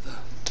you, brother.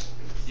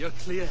 Your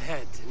clear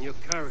head and your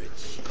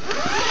courage.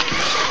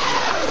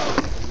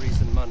 In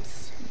recent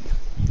months.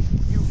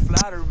 You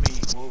flatter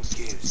me, Wolf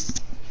Gears.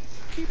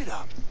 Keep it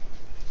up.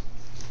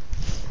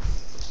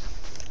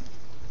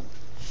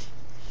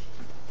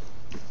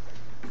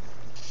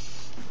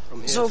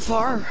 So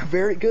far,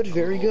 very good,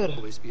 very good.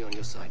 Always be on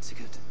your side,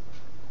 Sigurd.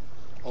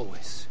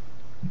 Always.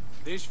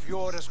 This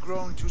fjord has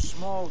grown too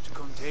small to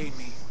contain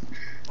me,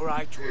 or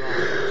I too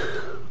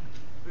large.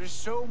 There's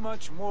so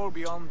much more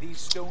beyond these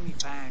stony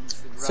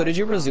fangs. So did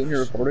you resume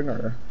your recording,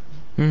 or?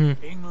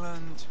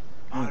 England,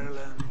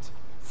 Ireland,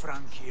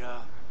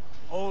 Francia,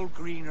 all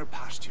greener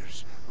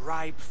pastures,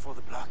 ripe for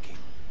the plucking.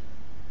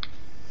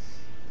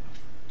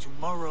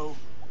 Tomorrow,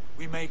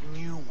 we make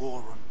new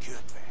war on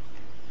Kjotve,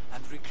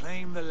 and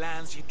reclaim the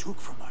lands he took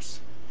from us.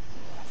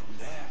 And from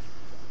there,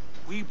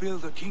 we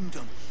build a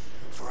kingdom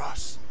for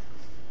us.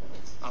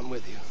 I'm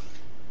with you.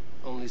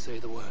 Only say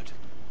the word.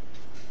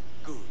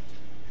 Good.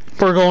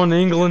 We're going to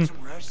England. Get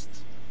some rest,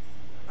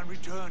 and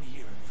return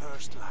here at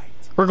first light.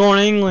 We're going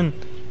to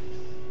England.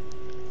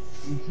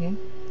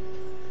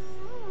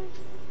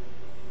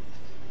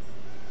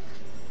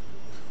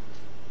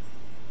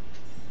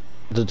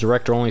 The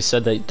director only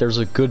said that there's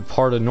a good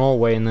part of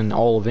Norway and then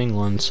all of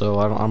England, so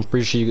I'm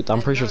pretty sure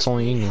it's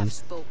only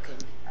England.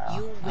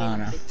 You will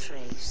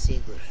betray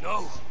Sigurd.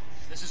 No,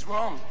 this is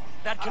wrong.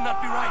 That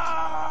cannot be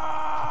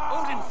right.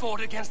 Odin fought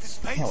against his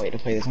fate. Can't wait to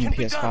play this on the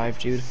PS5,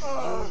 dude.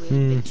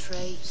 You will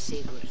betray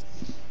Sigurd.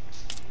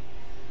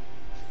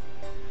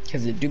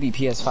 Because it do be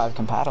PS5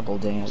 compatible,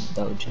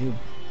 though, too.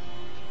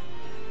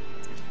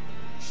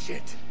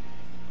 Shit.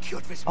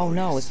 Oh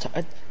no, it's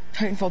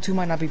Titanfall 2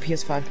 might not be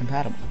PS5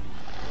 compatible.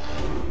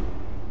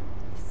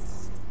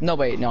 No,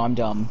 wait, no, I'm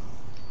dumb.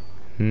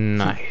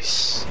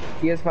 Nice.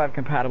 PS5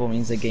 compatible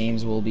means the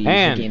games will be.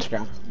 And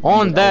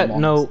on that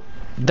note,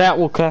 that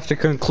will have to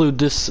conclude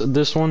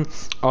this one.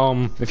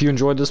 If you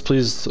enjoyed this,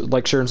 please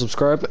like, share, and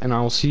subscribe, and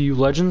I will see you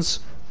legends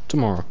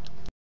tomorrow.